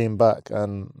 I came back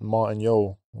and Martin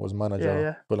Yole was manager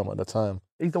of Fulham at the time.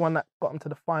 He's the one that got him to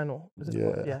the final.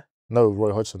 No,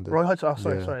 Roy Hodgson did. Roy Hodgson. Oh,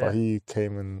 sorry. But he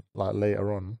came in like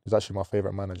later on. He's actually my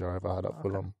favourite manager I ever had at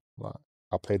Fulham. Like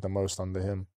I played the most under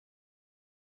him.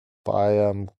 But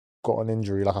I got an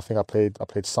injury. Like I think I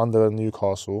played Sunderland,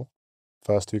 Newcastle,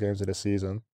 first 2 games of the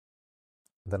season.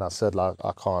 Then I said like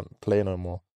I can't play no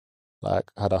more. Like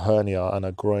I had a hernia and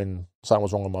a groin. Something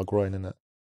was wrong with my groin,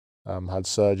 innit? Had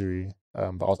surgery.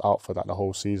 But I was out for that the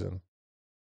whole season.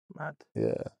 Mad.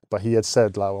 Yeah. But he had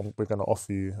said like we're gonna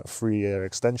offer you a 3-year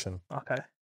extension. Okay.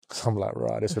 So I'm like,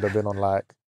 right, this would have been on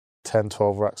like 10,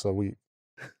 12 racks a week.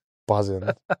 Buzzing.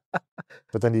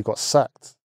 But then he got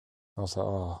sacked. I was like,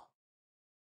 oh.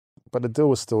 But the deal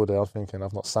was still there. I was thinking,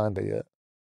 I've not signed it yet.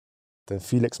 Then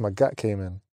Felix Magath came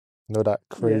in. You know that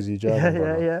crazy German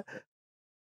brother? Yeah.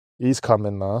 He's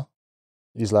coming now.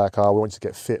 He's like, I want you to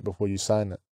get fit before you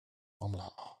sign it. I'm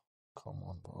like, oh, come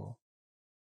on, bro.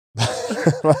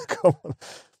 Like, come on.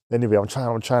 Anyway, I'm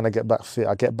trying to get back fit.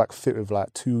 I get back fit with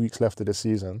like 2 weeks left of the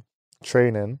season.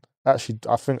 Training. Actually,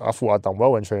 I thought I'd done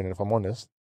well in training, if I'm honest.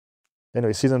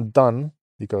 Anyway, season done.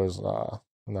 He goes, nah,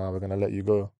 we're going to let you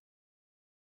go.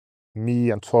 Me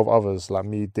and 12 others, like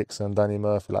me, Dixon, Danny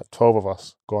Murphy, like 12 of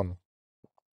us gone.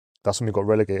 That's when we got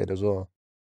relegated as well.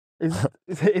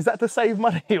 Is that to save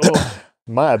money? Or?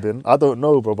 Might have been. I don't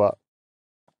know, bro, but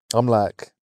I'm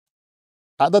like,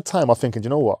 at the time, I'm thinking, you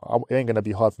know what? It ain't going to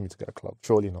be hard for me to get a club.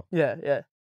 Surely not. Yeah.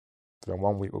 Then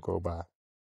 1 week will go by.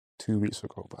 2 weeks will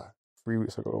go by. 3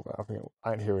 weeks will go by.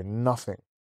 I ain't hearing nothing.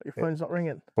 But your phone's not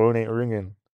ringing. Phone ain't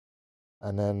ringing.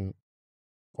 And then,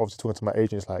 obviously talking to my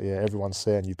agent, it's like, yeah, everyone's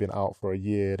saying you've been out for a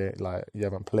year. Like, you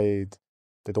haven't played.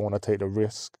 They don't want to take the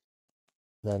risk.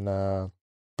 Then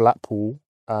Blackpool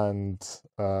and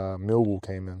Millwall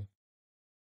came in.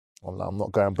 I'm like, I'm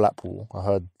not going Blackpool. I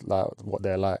heard like what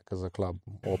they're like as a club,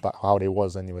 or how they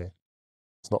was anyway.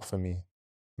 It's not for me.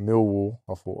 Millwall,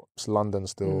 I thought it's London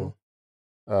still.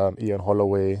 Ian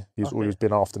Holloway, he's always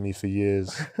been after me for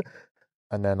years.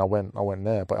 And then I went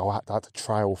there, but I had to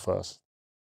trial first.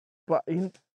 But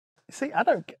see, I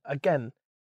don't. Again,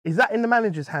 is that in the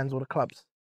manager's hands or the club's?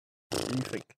 What do you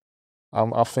think?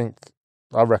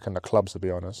 I reckon the clubs, to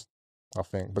be honest. I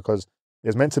think because it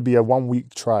was meant to be a 1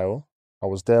 week trial. I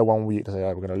was there 1 week to say,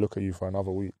 we're going to look at you for another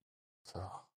week. So,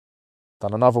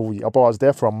 done another week. But I was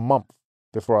there for a month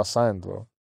before I signed, bro.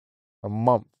 A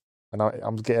month. And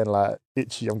I'm getting like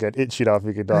itchy. I'm getting itchy now. I'm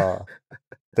thinking,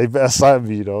 they better sign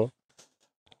me,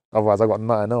 Otherwise, I got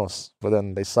nothing else. But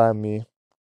then they signed me.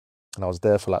 And I was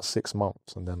there for like 6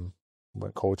 months. And then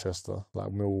went Colchester. Like,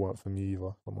 Millwall weren't for me either,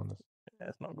 if I'm honest. Yeah,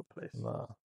 it's not a good place. Nah.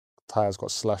 Tyres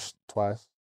got slashed twice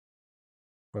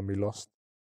when we lost.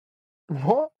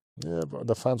 What? Yeah, but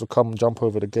the fans will come jump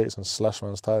over the gates and slash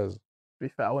man's tires. To be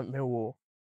fair, I went Millwall.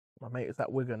 My mate was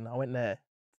at Wigan. I went there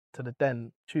to the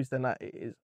Den Tuesday night. It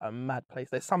is a mad place.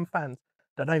 There's some fans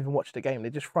that don't even watch the game. They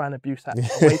just throwing abuse at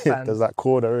away fans. There's that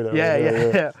corner, isn't Yeah,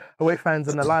 yeah. Away fans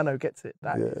and the lino gets it.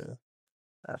 That's mad.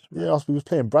 Yeah, we was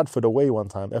playing Bradford away one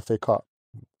time, FA Cup.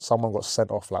 Someone got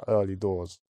sent off like early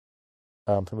doors.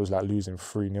 I think it was like losing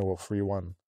 3-0 or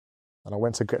 3-1. And I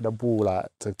went to get the ball like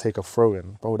to take a throw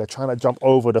in. Bro, they're trying to jump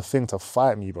over the thing to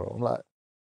fight me, bro. I'm like,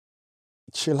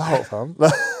 chill out, fam.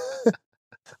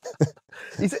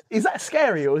 Is that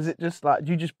scary, or is it just like,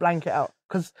 do you just blank it out?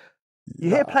 Because you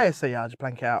hear players say, yeah, I just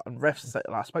blank it out, and refs say,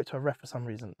 like, I spoke to a ref for some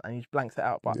reason and he just blanks it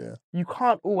out, but you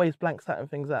can't always blank certain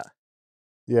things out.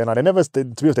 Yeah, no, to be honest,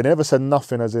 they never said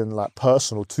nothing as in like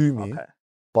personal to me. Okay.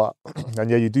 But, and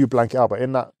yeah, you do blank it out. But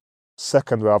in that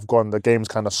second where I've gone, the game's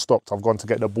kind of stopped. I've gone to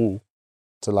get the ball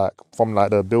to like, from like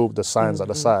the signs at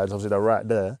the sides, obviously they're right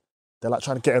there. They're like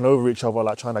trying to get in over each other,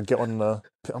 like trying to get on the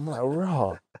pit. I'm like,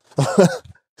 rah.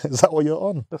 Is that what you're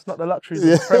on? That's not the luxuries of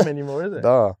the Prem anymore, is it?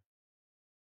 Nah.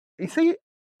 You see,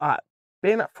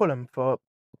 being at Fulham for,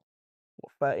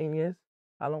 what, 13 years?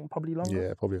 How long? Probably longer?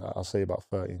 Yeah, probably, I'll say about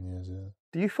 13 years, yeah.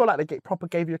 Do you feel like they proper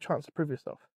gave you a chance to prove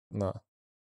yourself? No.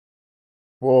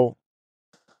 Well,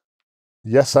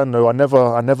 yes and no. I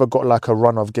never got like a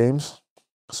run of games.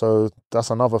 So that's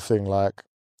another thing. Like,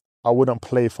 I wouldn't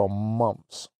play for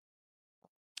months.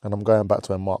 And I'm going back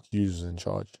to when Mark Hughes was in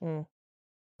charge. And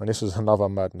this was another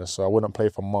madness. So I wouldn't play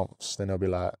for months. Then they'll be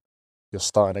like, you're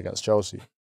starting against Chelsea.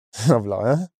 I'm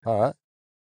like, eh? All right.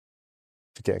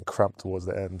 You're getting cramped towards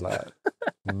the end, like,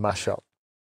 mash up.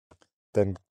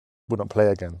 Then wouldn't play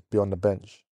again, be on the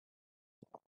bench.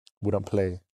 Wouldn't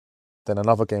play. Then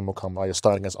another game will come, you're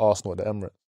starting against Arsenal at the Emirates.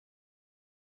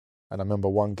 And I remember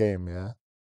one game,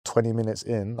 20 minutes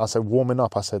in, I said, warming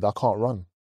up, I said, I can't run.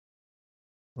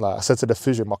 Like, I said to the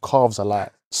physio, my calves are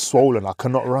like swollen, I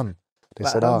cannot run. They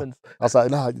said, I was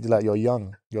like, nah, like, you're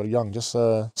young, just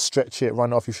stretch it,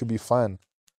 run it off, you should be fine.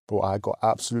 But I got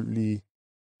absolutely,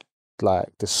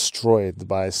 like, destroyed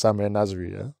by Samir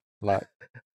Nasri, like,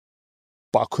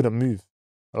 but I couldn't move.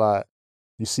 Like,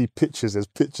 you see pictures, there's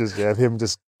pictures of him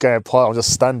just going past, I'm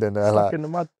just standing there, stuck like, in the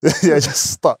mud. yeah,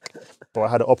 just stuck. But I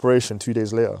had an operation 2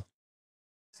 days later.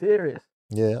 Serious?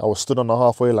 Yeah, I was stood on the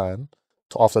halfway line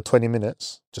after 20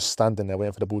 minutes, just standing there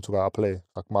waiting for the ball to go out of play.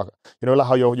 Like like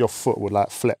how your foot would like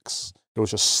flex. It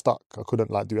was just stuck. I couldn't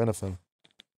like do anything.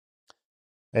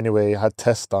 Anyway, I had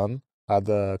tests done. I had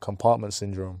the compartment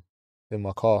syndrome in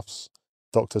my calves.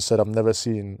 Doctor said I've never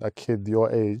seen a kid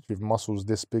your age with muscles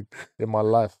this big in my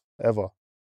life, ever.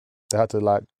 They had to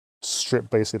like strip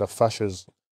basically the fascias,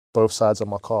 both sides of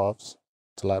my calves,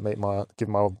 to like give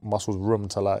my muscles room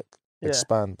to like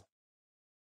expand.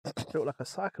 Felt like a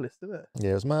cyclist, didn't it?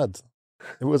 Yeah, it was mad.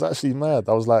 It was actually mad.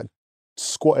 I was like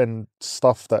squatting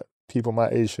stuff that people my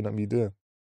age shouldn't be doing.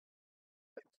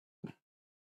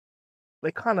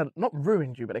 They kind of, not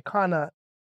ruined you, but they kind of,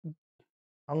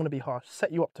 I'm going to be harsh,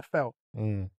 set you up to fail.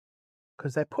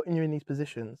 Because they're putting you in these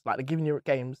positions, like they're giving you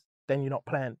games, then you're not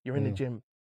playing, you're in the gym,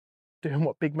 doing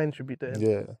what big men should be doing.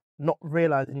 Yeah. Not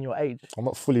realising your age. I'm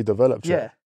not fully developed yet. Yeah.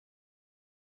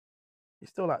 You're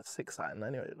still like 6-something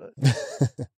anyway.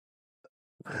 Like.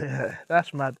 Yeah,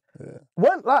 that's mad. Yeah.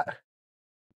 Weren't like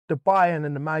the Bayern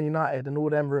and the Man United and all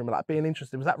them rumours, like being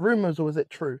interested, was that rumours or was it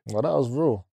true? Well, that was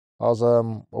real. I was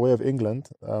away of England,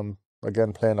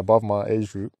 again playing above my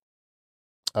age group.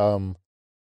 And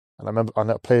I remember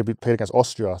I played against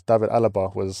Austria. David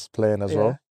Alaba was playing as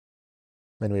well.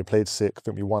 Anyway, we played sick. I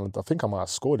think we won. I think I might have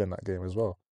scored in that game as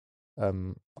well.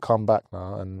 Come back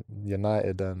now, and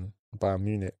United and Bayern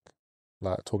Munich,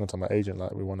 like talking to my agent,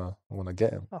 like we wanna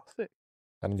get him. Oh, sick.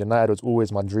 And United was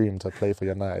always my dream to play for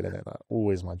United, innit? Like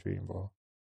always my dream, bro.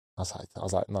 I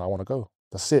was like, no, I want to go.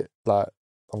 That's it. Like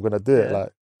I'm gonna do it.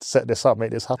 Like set this up,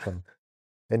 make this happen.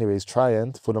 Anyways,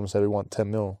 trying. Fulham said we want 10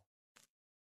 mil.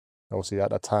 Obviously, at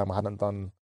that time, I hadn't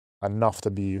done enough to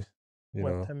be,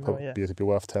 to be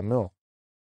worth 10 mil.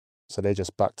 So they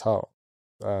just backed out,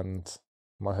 and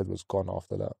my head was gone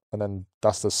after that. And then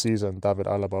that's the season David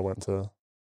Alaba went to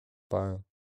Bayern.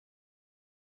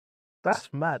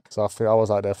 That's mad. So I think I was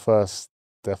like their first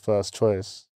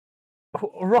choice.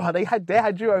 Right, they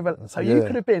had you over. So you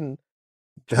could have been.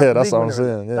 Yeah, that's what I'm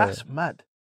saying. Yeah, that's mad.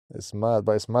 It's mad,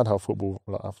 but it's mad how football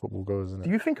goes, isn't it? Do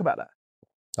you think about that?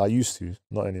 I used to,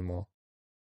 not anymore.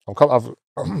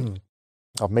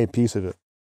 I've made peace with it.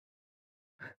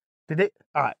 Did it?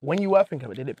 All right. When you were thinking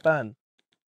of it, did it burn?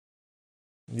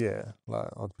 Yeah, like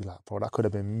I'd be like, bro, that could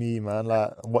have been me, man.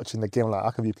 Like watching the game, like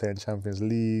I could be playing Champions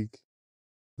League,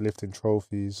 lifting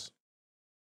trophies.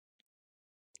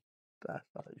 That's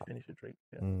how you finish your drink.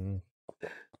 Yeah. Mm.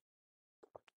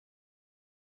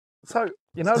 So,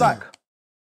 like,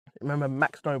 remember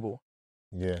Max Noble?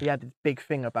 Yeah. He had this big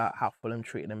thing about how Fulham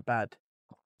treated him bad.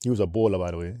 He was a baller,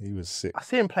 by the way. He was sick. I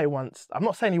see him play once. I'm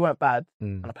not saying he weren't bad,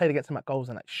 Mm. and I played against him at goals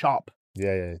and like sharp.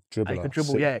 Yeah. Dribbler. And he could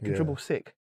dribble, sick. he could dribble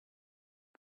sick.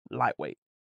 Lightweight.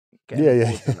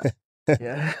 Yeah.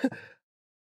 Yeah.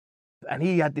 And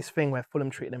he had this thing where Fulham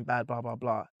treated him bad, blah, blah,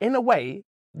 blah. In a way,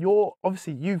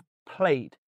 you've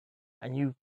played and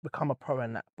you've become a pro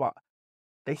in that, but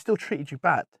they still treated you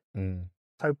bad. Mm.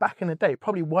 So back in the day, it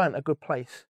probably weren't a good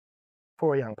place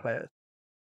for a young player.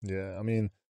 Yeah, I mean,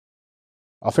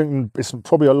 I think it's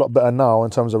probably a lot better now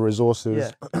in terms of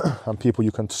resources and people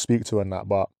you can speak to and that.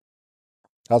 But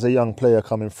as a young player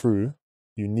coming through,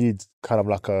 you need kind of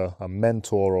like a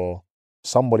mentor or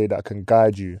somebody that can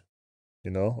guide you,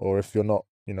 or if you're not,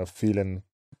 feeling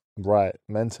right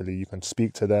mentally, you can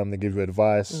speak to them, they give you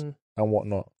advice and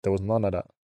whatnot. There was none of that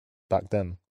back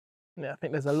then. Yeah, I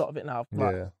think there's a lot of it now.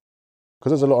 Yeah,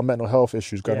 because there's a lot of mental health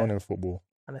issues going on in football.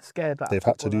 And they're scared that they've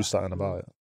had to do something about it.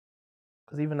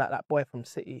 Because even that boy from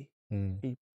City,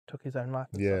 he took his own life.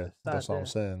 Yeah, that's what I'm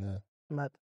saying. Yeah,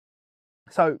 mad.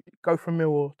 So go from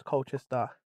Millwall to Colchester.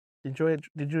 Did you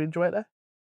enjoy it there?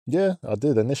 Yeah, I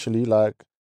did initially. Like,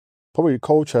 probably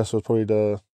Colchester was probably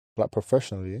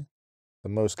professionally, the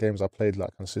most games I played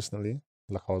like consistently.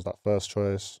 Like I was that first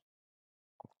choice,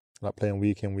 like playing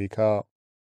week in, week out.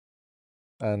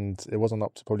 And it wasn't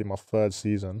up to probably my third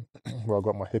season where I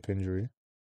got my hip injury.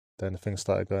 Then things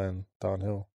started going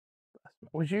downhill.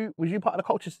 Was you part of the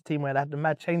Colchester team where they had the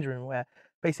mad change room where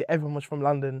basically everyone was from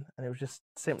London and it was just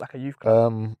seemed like a youth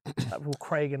club? Like Will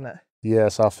Craig and that. Yeah,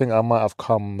 so I think I might have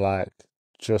come like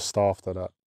just after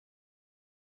that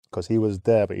because he was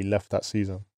there, but he left that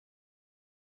season.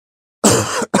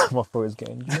 My throat is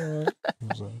getting dry.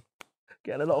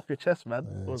 Getting a lot off your chest, man.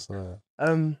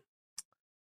 Yeah,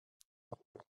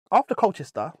 after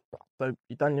Colchester, so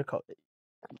you've done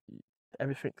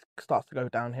everything starts to go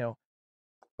downhill.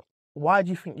 Why do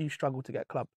you think you struggled to get a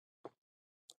club?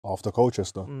 After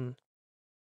Colchester?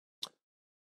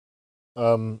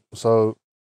 So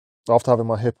after having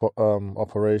my hip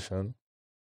operation,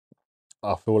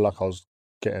 I feel like I was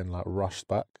getting like rushed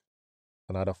back,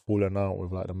 and I had a falling out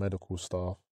with like the medical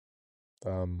staff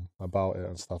about it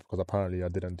and stuff because apparently I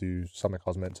didn't do something I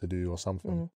was meant to do or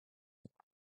something.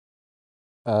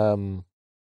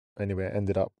 Anyway, it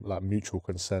ended up like mutual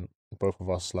consent, both of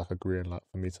us like agreeing like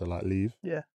for me to like leave.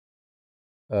 Yeah.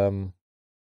 And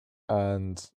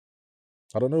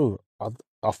I don't know.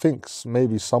 I think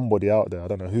maybe somebody out there, I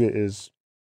don't know who it is,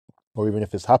 or even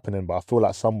if it's happening, but I feel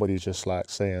like somebody's just like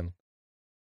saying,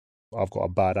 I've got a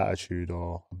bad attitude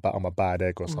or I'm a bad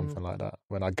egg or something like that.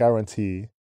 When I guarantee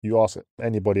you ask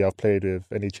anybody I've played with,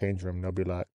 any change room, they'll be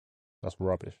like, that's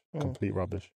rubbish, complete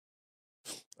rubbish.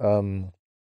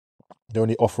 The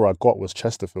only offer I got was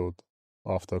Chesterfield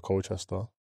after Colchester.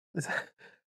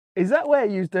 Is that where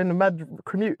you was doing the mad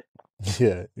commute?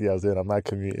 Yeah, I was doing a mad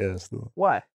commute, still.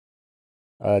 Why?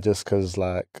 Just because,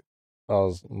 like,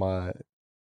 my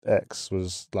ex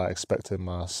was, like, expecting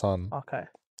my son. Okay.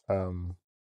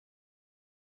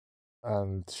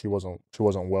 And she wasn't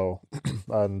well.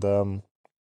 And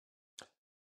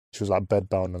she was, like,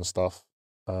 bedbound and stuff.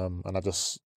 And I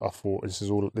thought, this is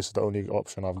the only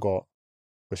option I've got,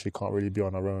 but she can't really be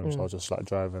on her own, so I was just, like,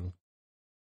 driving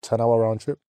 10-hour round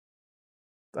trip.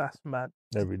 That's mad.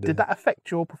 Every day. Did that affect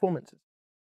your performances?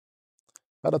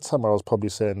 At the time, I was probably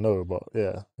saying no, but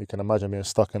yeah, you can imagine being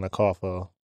stuck in a car for...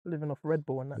 Living off Red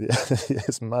Bull and that. Yeah,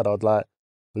 it's mad. I'd like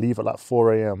leave at like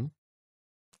 4 a.m.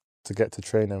 to get to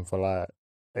training for like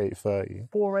 8:30.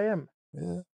 4 a.m?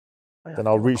 Yeah. Then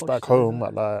I'll reach back home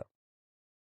at like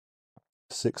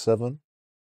 6, 7.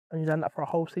 And you done that for a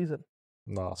whole season?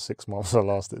 Nah, 6 months I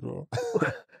lasted, bro.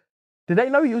 Did they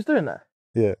know you was doing that?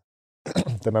 Yeah.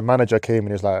 Then my manager came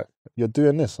and he's like, "You're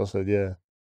doing this?" I said, "Yeah."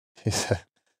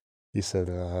 He said,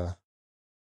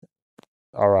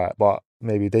 "All right, but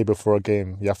maybe day before a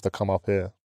game, you have to come up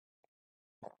here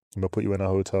and we'll put you in a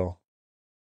hotel."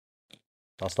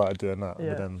 I started doing that,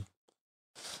 but then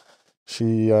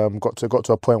she got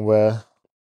to a point where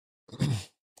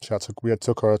we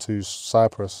took her to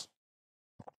Cyprus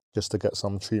just to get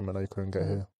some treatment that you couldn't get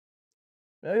here.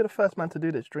 Yeah, you're the first man to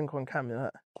do this. Drink on cam, you know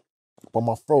that. But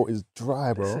my throat is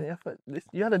dry, bro. Listen,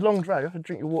 you had a long drive. You have to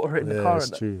drink your water in the car.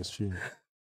 It's true.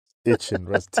 Itching,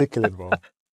 bro. It's tickling, bro.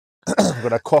 I'm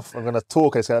gonna cough. I'm gonna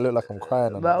talk. It's gonna look like I'm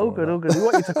crying. All good. We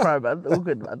want you to cry, man. All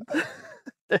good,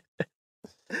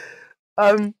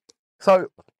 man.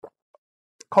 So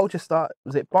Colchester,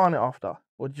 was it Barnet after,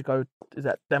 or did you go Is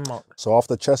that Denmark? So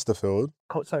after Chesterfield,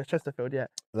 Sorry, Chesterfield, yeah.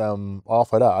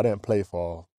 After that, I didn't play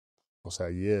for, I'll say,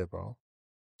 a year, bro.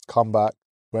 Come back,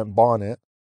 went Barnet,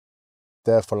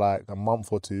 there for like a month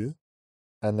or two,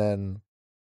 and then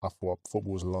I thought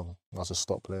football's long. I just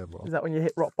stopped playing, bro. Is that when you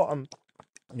hit rock bottom?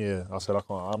 Yeah, I said,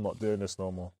 I'm not doing this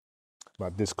no more.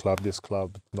 Like this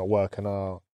club, not working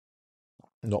out,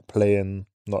 not playing,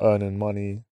 not earning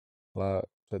money. Like, I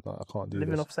said, no, I can't do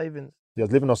Living this. off savings. Yeah,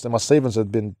 living off, my savings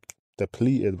had been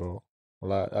depleted, bro.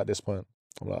 Like, at this point,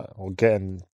 I'm like, or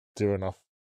getting zero enough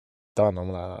done. I'm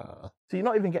like, so you're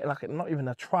not even getting like not even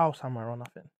a trial somewhere or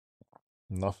nothing.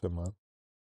 Nothing, man.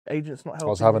 Agents not helping. I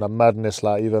was having a madness,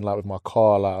 like even like with my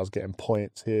car, like I was getting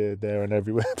points here, there, and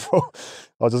everywhere, bro.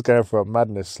 I was just going for a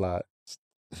madness, like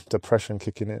depression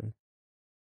kicking in.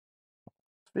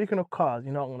 Speaking of cars,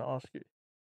 you know what I'm going to ask you.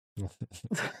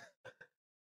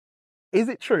 Is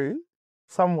it true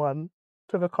someone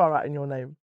took a car out in your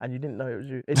name and you didn't know it was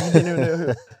you? And you didn't even know who,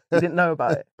 you didn't know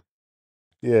about it?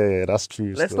 Yeah, that's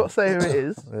true. Let's still. not say who it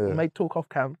is. Yeah. We may talk off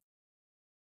cam.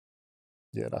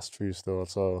 Yeah, that's true still.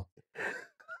 So,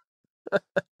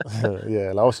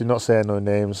 yeah, like obviously not saying no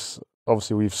names.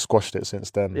 Obviously, we've squashed it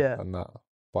since then. Yeah. And that.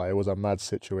 But it was a mad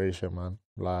situation, man.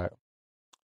 Like,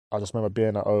 I just remember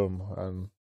being at home and,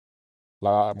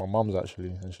 like, at my mum's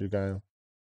actually, and she going,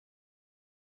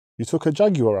 "You took a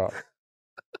Jaguar out?"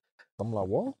 I'm like,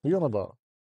 "What? What are you on about?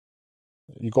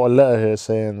 You got a letter here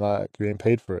saying, like, you ain't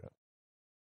paid for it."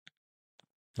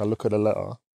 I look at the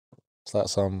letter. It's like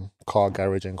some car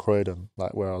garage in Croydon,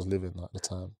 like where I was living at the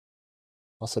time.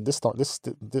 I said,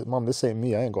 Mum, this ain't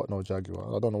me. I ain't got no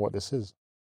Jaguar. I don't know what this is.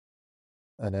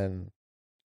 And then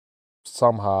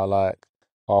somehow, like,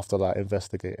 after like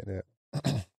investigating it,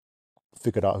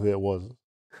 figured out who it was.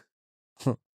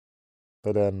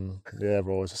 But then, yeah,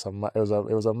 bro, it was just it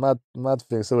was a mad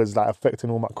thing. So it's like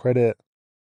affecting all my credit,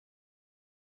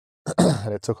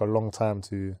 and it took a long time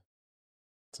to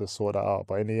sort that out.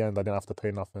 But in the end, I didn't have to pay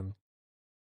nothing.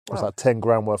 It was like 10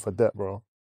 grand worth of debt, bro.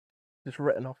 Just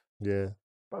written off. Yeah.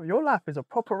 Bro, your life is a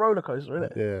proper roller coaster,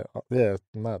 isn't it? Yeah,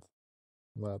 mad.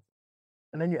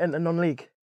 And then you enter non-league.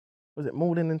 Was it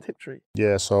Malden and Tiptree?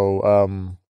 Yeah, so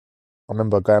I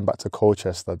remember going back to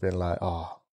Colchester, being like,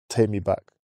 take me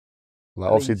back.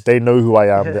 Like, obviously, they know who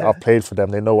I am. I've played for them.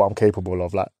 They know what I'm capable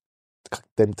of. Like,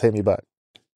 them take me back.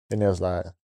 And it was like,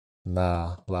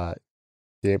 nah, like,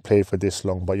 you ain't played for this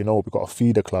long. But you know what? We got a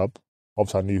feeder club.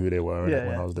 Obviously, I knew who they were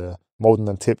when I was there. Malden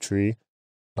and Tiptree.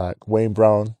 Like, Wayne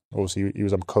Brown, obviously, he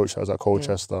was a coach that was at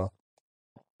Colchester.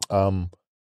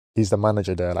 He's the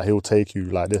manager there. Like, he'll take you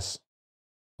like this.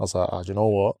 I was like, do you know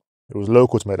what? It was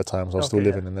local to me at the time, so I was still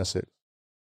living in Essex.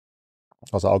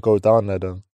 I was like, I'll go down there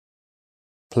then.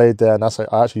 Played there, and that's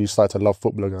like, I actually started to love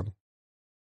football again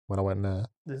when I went there.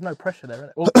 There's no pressure there,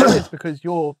 innit? Well, it's because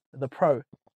you're the pro.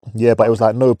 Yeah, but it was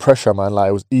like no pressure, man. Like,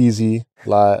 it was easy.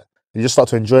 Like, you just start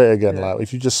to enjoy it again. Like,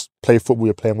 if you just play football,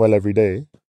 you're playing well every day,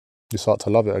 you start to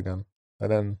love it again.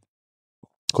 And then,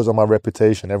 because of my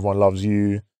reputation, everyone loves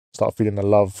you. Start feeling the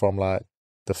love from, like,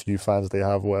 the few fans they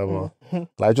have, whatever.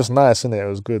 Like, just nice, innit? It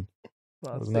was good.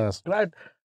 It was nice. Glad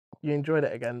you enjoyed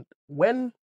it again.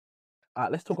 When,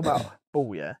 let's talk about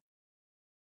ball,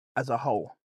 as a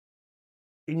whole.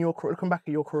 In your career, looking back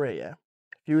at your career,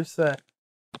 if you was to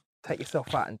take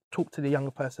yourself out and talk to the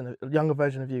younger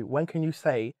version of you, when can you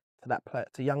say to that player,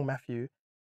 to young Matthew,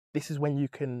 this is when you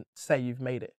can say you've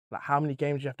made it? Like, how many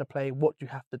games you have to play, what you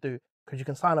have to do? Because you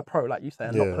can sign a pro, like you say,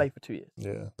 and not play for 2 years.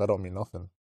 Yeah, that don't mean nothing,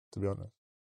 to be honest.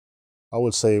 I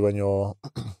would say when you're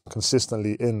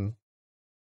consistently in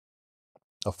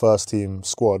a first team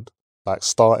squad, like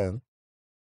starting,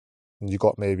 and you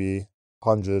got maybe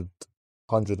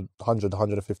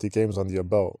 150 games under your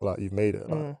belt, like, you've made it.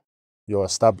 Like, you're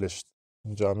established.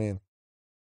 Do you know what I mean?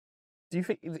 Do you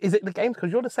think, is it the games?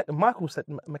 Because you're the second.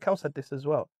 Mikel said this as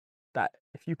well, that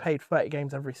if you played 30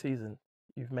 games every season,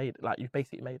 you've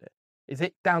basically made it. Is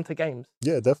it down to games?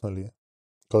 Yeah, definitely.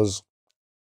 Because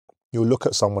you'll look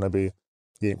at someone and be,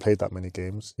 he ain't played that many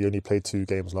games. He only played 2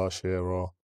 games last year,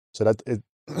 so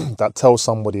that tells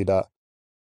somebody that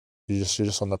you're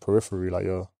just on the periphery, like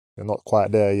you're not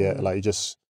quite there yet. Like, you're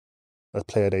just a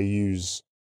player they use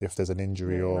if there's an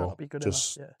injury or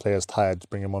just players tired,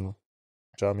 bring him on.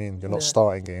 Do you know what I mean? You're not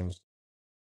starting games.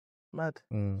 Mad.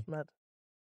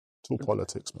 It's all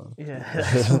politics, man.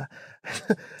 Yeah.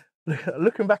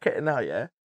 Looking back at it now,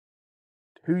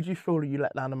 who do you feel you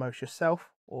let down the most, yourself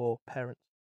or parents?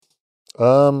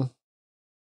 A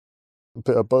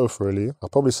bit of both, really.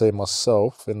 I'd probably say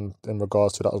myself in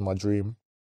regards to that was my dream.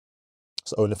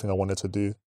 It's the only thing I wanted to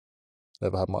do.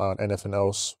 Never had my eye on anything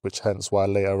else, which hence why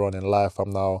later on in life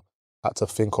I'm now had to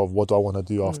think of what do I want to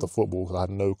do after football, because I had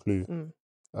no clue.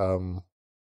 So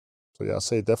yeah,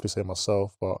 definitely say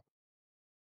myself, but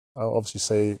I'll obviously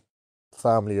say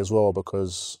family as well,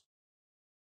 because,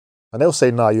 and they'll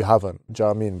say, nah, you haven't. Do you know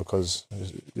what I mean? Because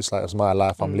it's like, it's my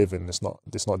life I'm living. It's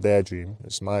not their dream.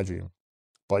 It's my dream.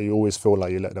 But you always feel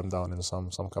like you let them down in some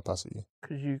capacity.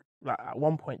 Because you, like, at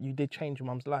one point you did change your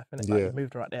mum's life, and Yeah, like you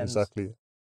moved her out there. Exactly.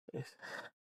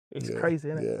 It's crazy,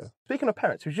 isn't it? Yeah. Speaking of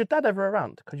parents, was your dad ever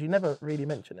around? Because you never really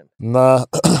mentioned him. Nah,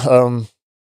 I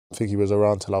think he was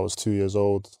around till I was 2 years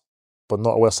old, but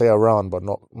not, well, I say around, but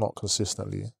not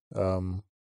consistently. And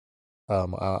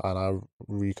I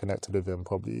reconnected with him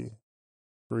probably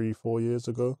 3-4 years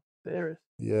ago. Serious?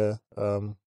 Yeah.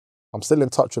 I'm still in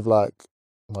touch with like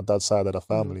my dad's side of the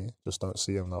family. Just don't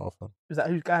see him that often. Is that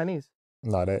who's Guyanese?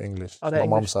 No, they're English. Oh, they're my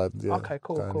English. mum's side, yeah. Okay,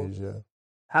 cool, Guyanese, cool. yeah.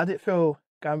 How did it feel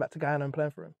going back to Guyana and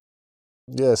playing for him?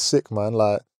 Yeah, sick, man.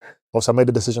 Like, obviously I made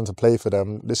the decision to play for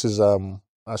them. This is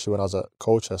actually when I was at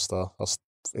Colchester.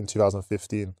 In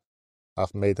 2015.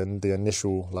 I've made the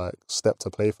initial like step to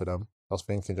play for them. I was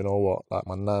thinking, you know what, like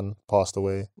my nan passed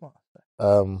away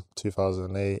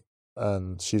 2008,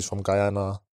 and she's from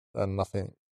Guyana, and I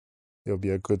think it would be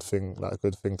a good thing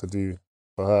to do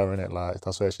for her, innit? Like,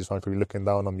 that's where she's probably looking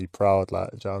down on me proud,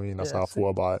 like, do you know what I mean? That's how I thought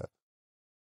about it.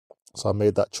 So I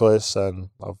made that choice, and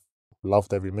I've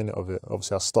loved every minute of it.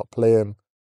 Obviously I stopped playing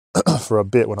for a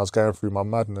bit when I was going through my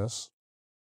madness,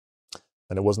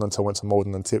 and it wasn't until I went to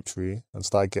Malden and Tiptree and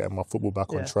started getting my football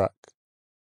back on track.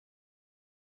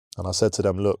 And I said to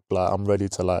them, look, like, I'm ready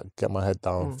to like get my head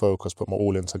down, focus, put my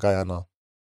all into Guyana,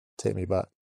 take me back.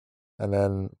 And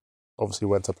then obviously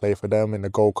went to play for them in the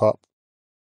Gold Cup,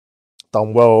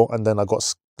 done well, and then I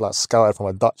got like scouted from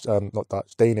a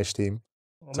Danish team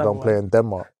to go and play in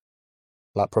Denmark,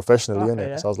 like professionally, innit?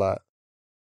 Yeah. So I was like,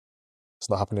 it's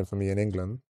not happening for me in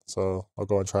England, so I'll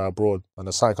go and try abroad. And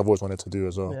it's something I've always wanted to do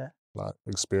as well, like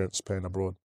experience playing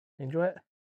abroad. Enjoy it?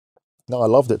 No, I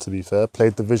loved it, to be fair.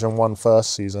 Played Division 1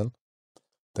 first season.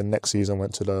 The next season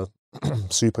went to the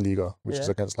Superliga, which is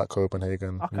against like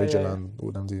Copenhagen, Midtjylland,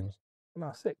 all them teams.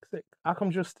 No, sick. How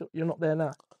come you're not there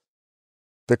now?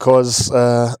 Because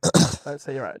don't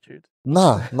say your attitude.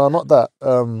 Nah, not that.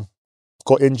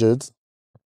 Got injured.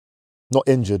 Not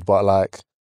injured, but like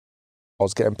I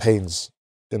was getting pains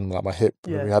in like my hip.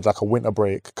 Yeah. We had like a winter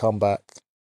break, come back,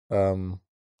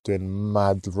 doing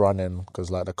mad running because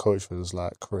like the coach was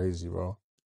like crazy, bro.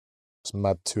 It's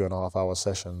mad 2.5-hour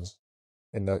sessions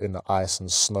in the ice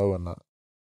and snow and that.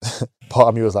 Part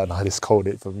of me was like, nah, this cold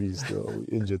ain't for me still.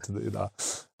 Injured to the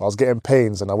I was getting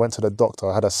pains, and I went to the doctor.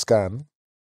 I had a scan,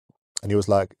 and he was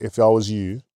like, if I was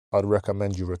you, I'd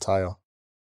recommend you retire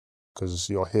because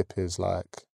your hip is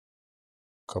like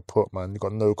kaput, man. You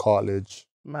got no cartilage.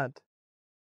 Mad.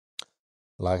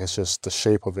 Like, it's just the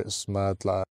shape of it's mad.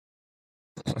 Like,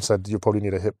 said you probably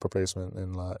need a hip replacement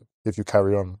in like if you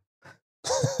carry on.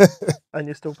 And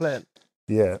you're still playing?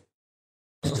 Yeah.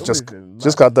 Just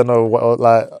cause I don't know what,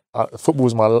 like,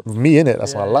 football's me in it.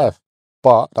 That's my life.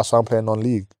 But that's why I'm playing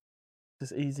non-league.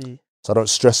 It's easy. So I don't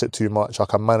stress it too much. I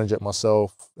can manage it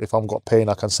myself. If I've got pain,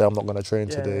 I can say I'm not going to train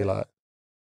today. Like,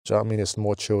 do you know what I mean? It's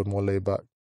more chilled, more laid back.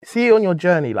 See, on your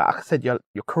journey, like I said, your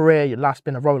career, your life's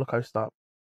been a roller coaster.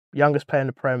 Youngest player in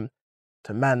the Prem,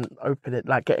 to man open it,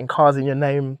 like getting cars in your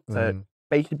name, to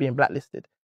basically being blacklisted.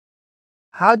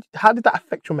 How did that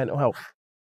affect your mental health?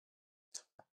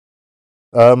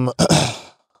 In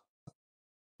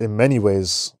many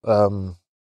ways, you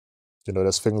know,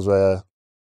 there's things where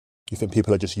you think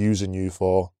people are just using you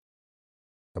for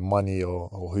the money or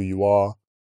who you are,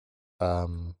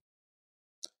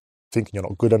 thinking you're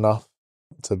not good enough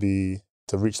to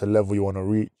reach the level you want to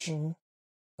reach.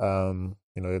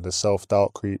 You know, the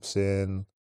self-doubt creeps in.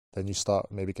 Then you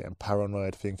start maybe getting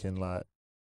paranoid, thinking like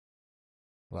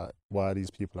why are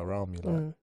these people around me?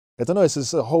 Like, I don't know.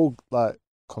 It's a whole like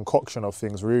concoction of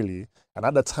things, really. And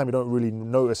at the time, you don't really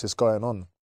notice it's going on,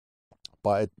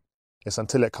 but it's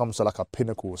until it comes to like a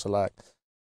pinnacle. So like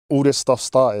all this stuff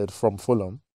started from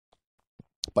Fulham,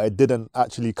 but it didn't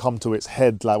actually come to its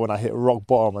head like when I hit rock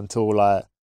bottom until like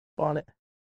Barnet.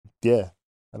 Yeah,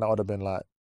 and that would have been like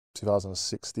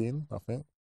 2016, I think.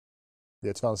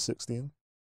 Yeah, 2016.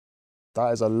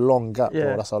 That is a long gap,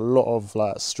 bro. That's a lot of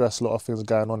like stress, a lot of things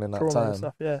going on in that time.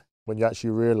 Stuff, when you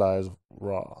actually realise,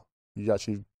 you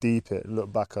actually deep it,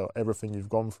 look back at everything you've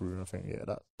gone through and think,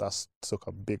 that's took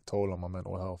a big toll on my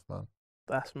mental health, man.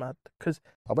 That's mad. Because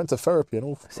I went to therapy and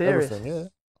all, everything, yeah.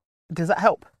 Does that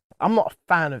help? I'm not a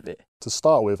fan of it. To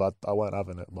start with, I weren't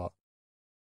having it, but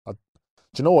do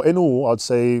you know what? In all, I'd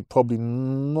say probably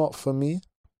not for me,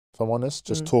 if I'm honest.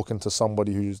 Just talking to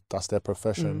somebody that's their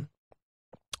profession.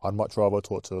 I'd much rather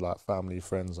talk to like family,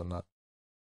 friends, and that,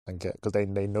 and get, because they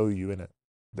know you in it.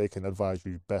 They can advise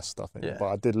you best, I think. Yeah. But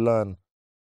I did learn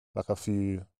like a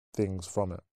few things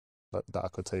from it that I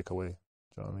could take away. Do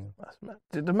you know what I mean? That's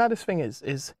mad. The maddest thing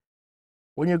is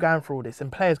when you're going through all this,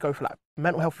 and players go for like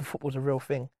mental health in football is a real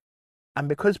thing, and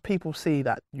because people see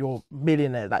that you're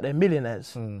millionaires, like they're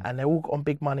millionaires, and they're all on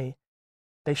big money,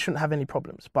 they shouldn't have any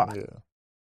problems. But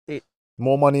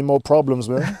more money, more problems,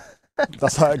 man.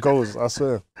 That's how it goes, I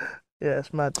swear. Yeah,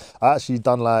 it's mad. I actually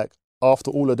done like,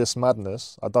 after all of this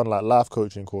madness, I done like life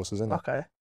coaching courses, innit? Okay.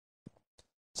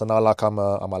 So now like I'm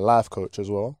a life coach as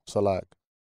well. So like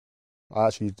I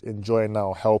actually enjoy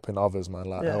now helping others, man,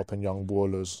 like helping young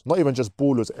ballers. Not even just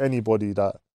ballers, anybody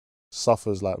that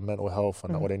suffers like mental health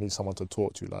and or they need someone to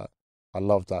talk to. Like I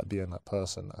love that, being that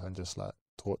person that can just like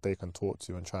they can talk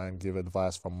to and try and give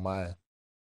advice from my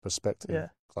perspective. Yeah.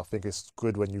 'Cause I think it's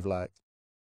good when you've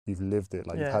lived it,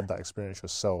 like you've had that experience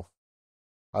yourself.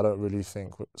 I don't really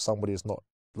think somebody who's not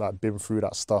like been through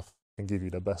that stuff can give you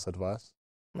the best advice.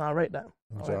 No, I rate that. Do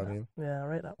you know what I mean? Yeah, I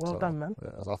rate that. Well done, man.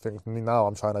 Yeah, so I think for me now,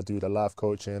 I'm trying to do the life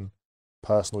coaching,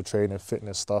 personal training,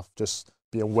 fitness stuff, just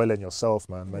being well in yourself,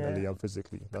 man, mentally and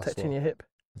physically. Protecting your hip.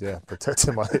 Yeah,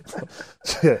 protecting my hip.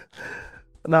 Yeah.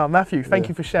 No, Matthew, thank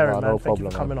you for sharing, man. No Thank problem,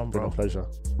 you for coming on, bro. It's been a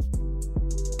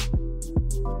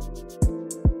pleasure.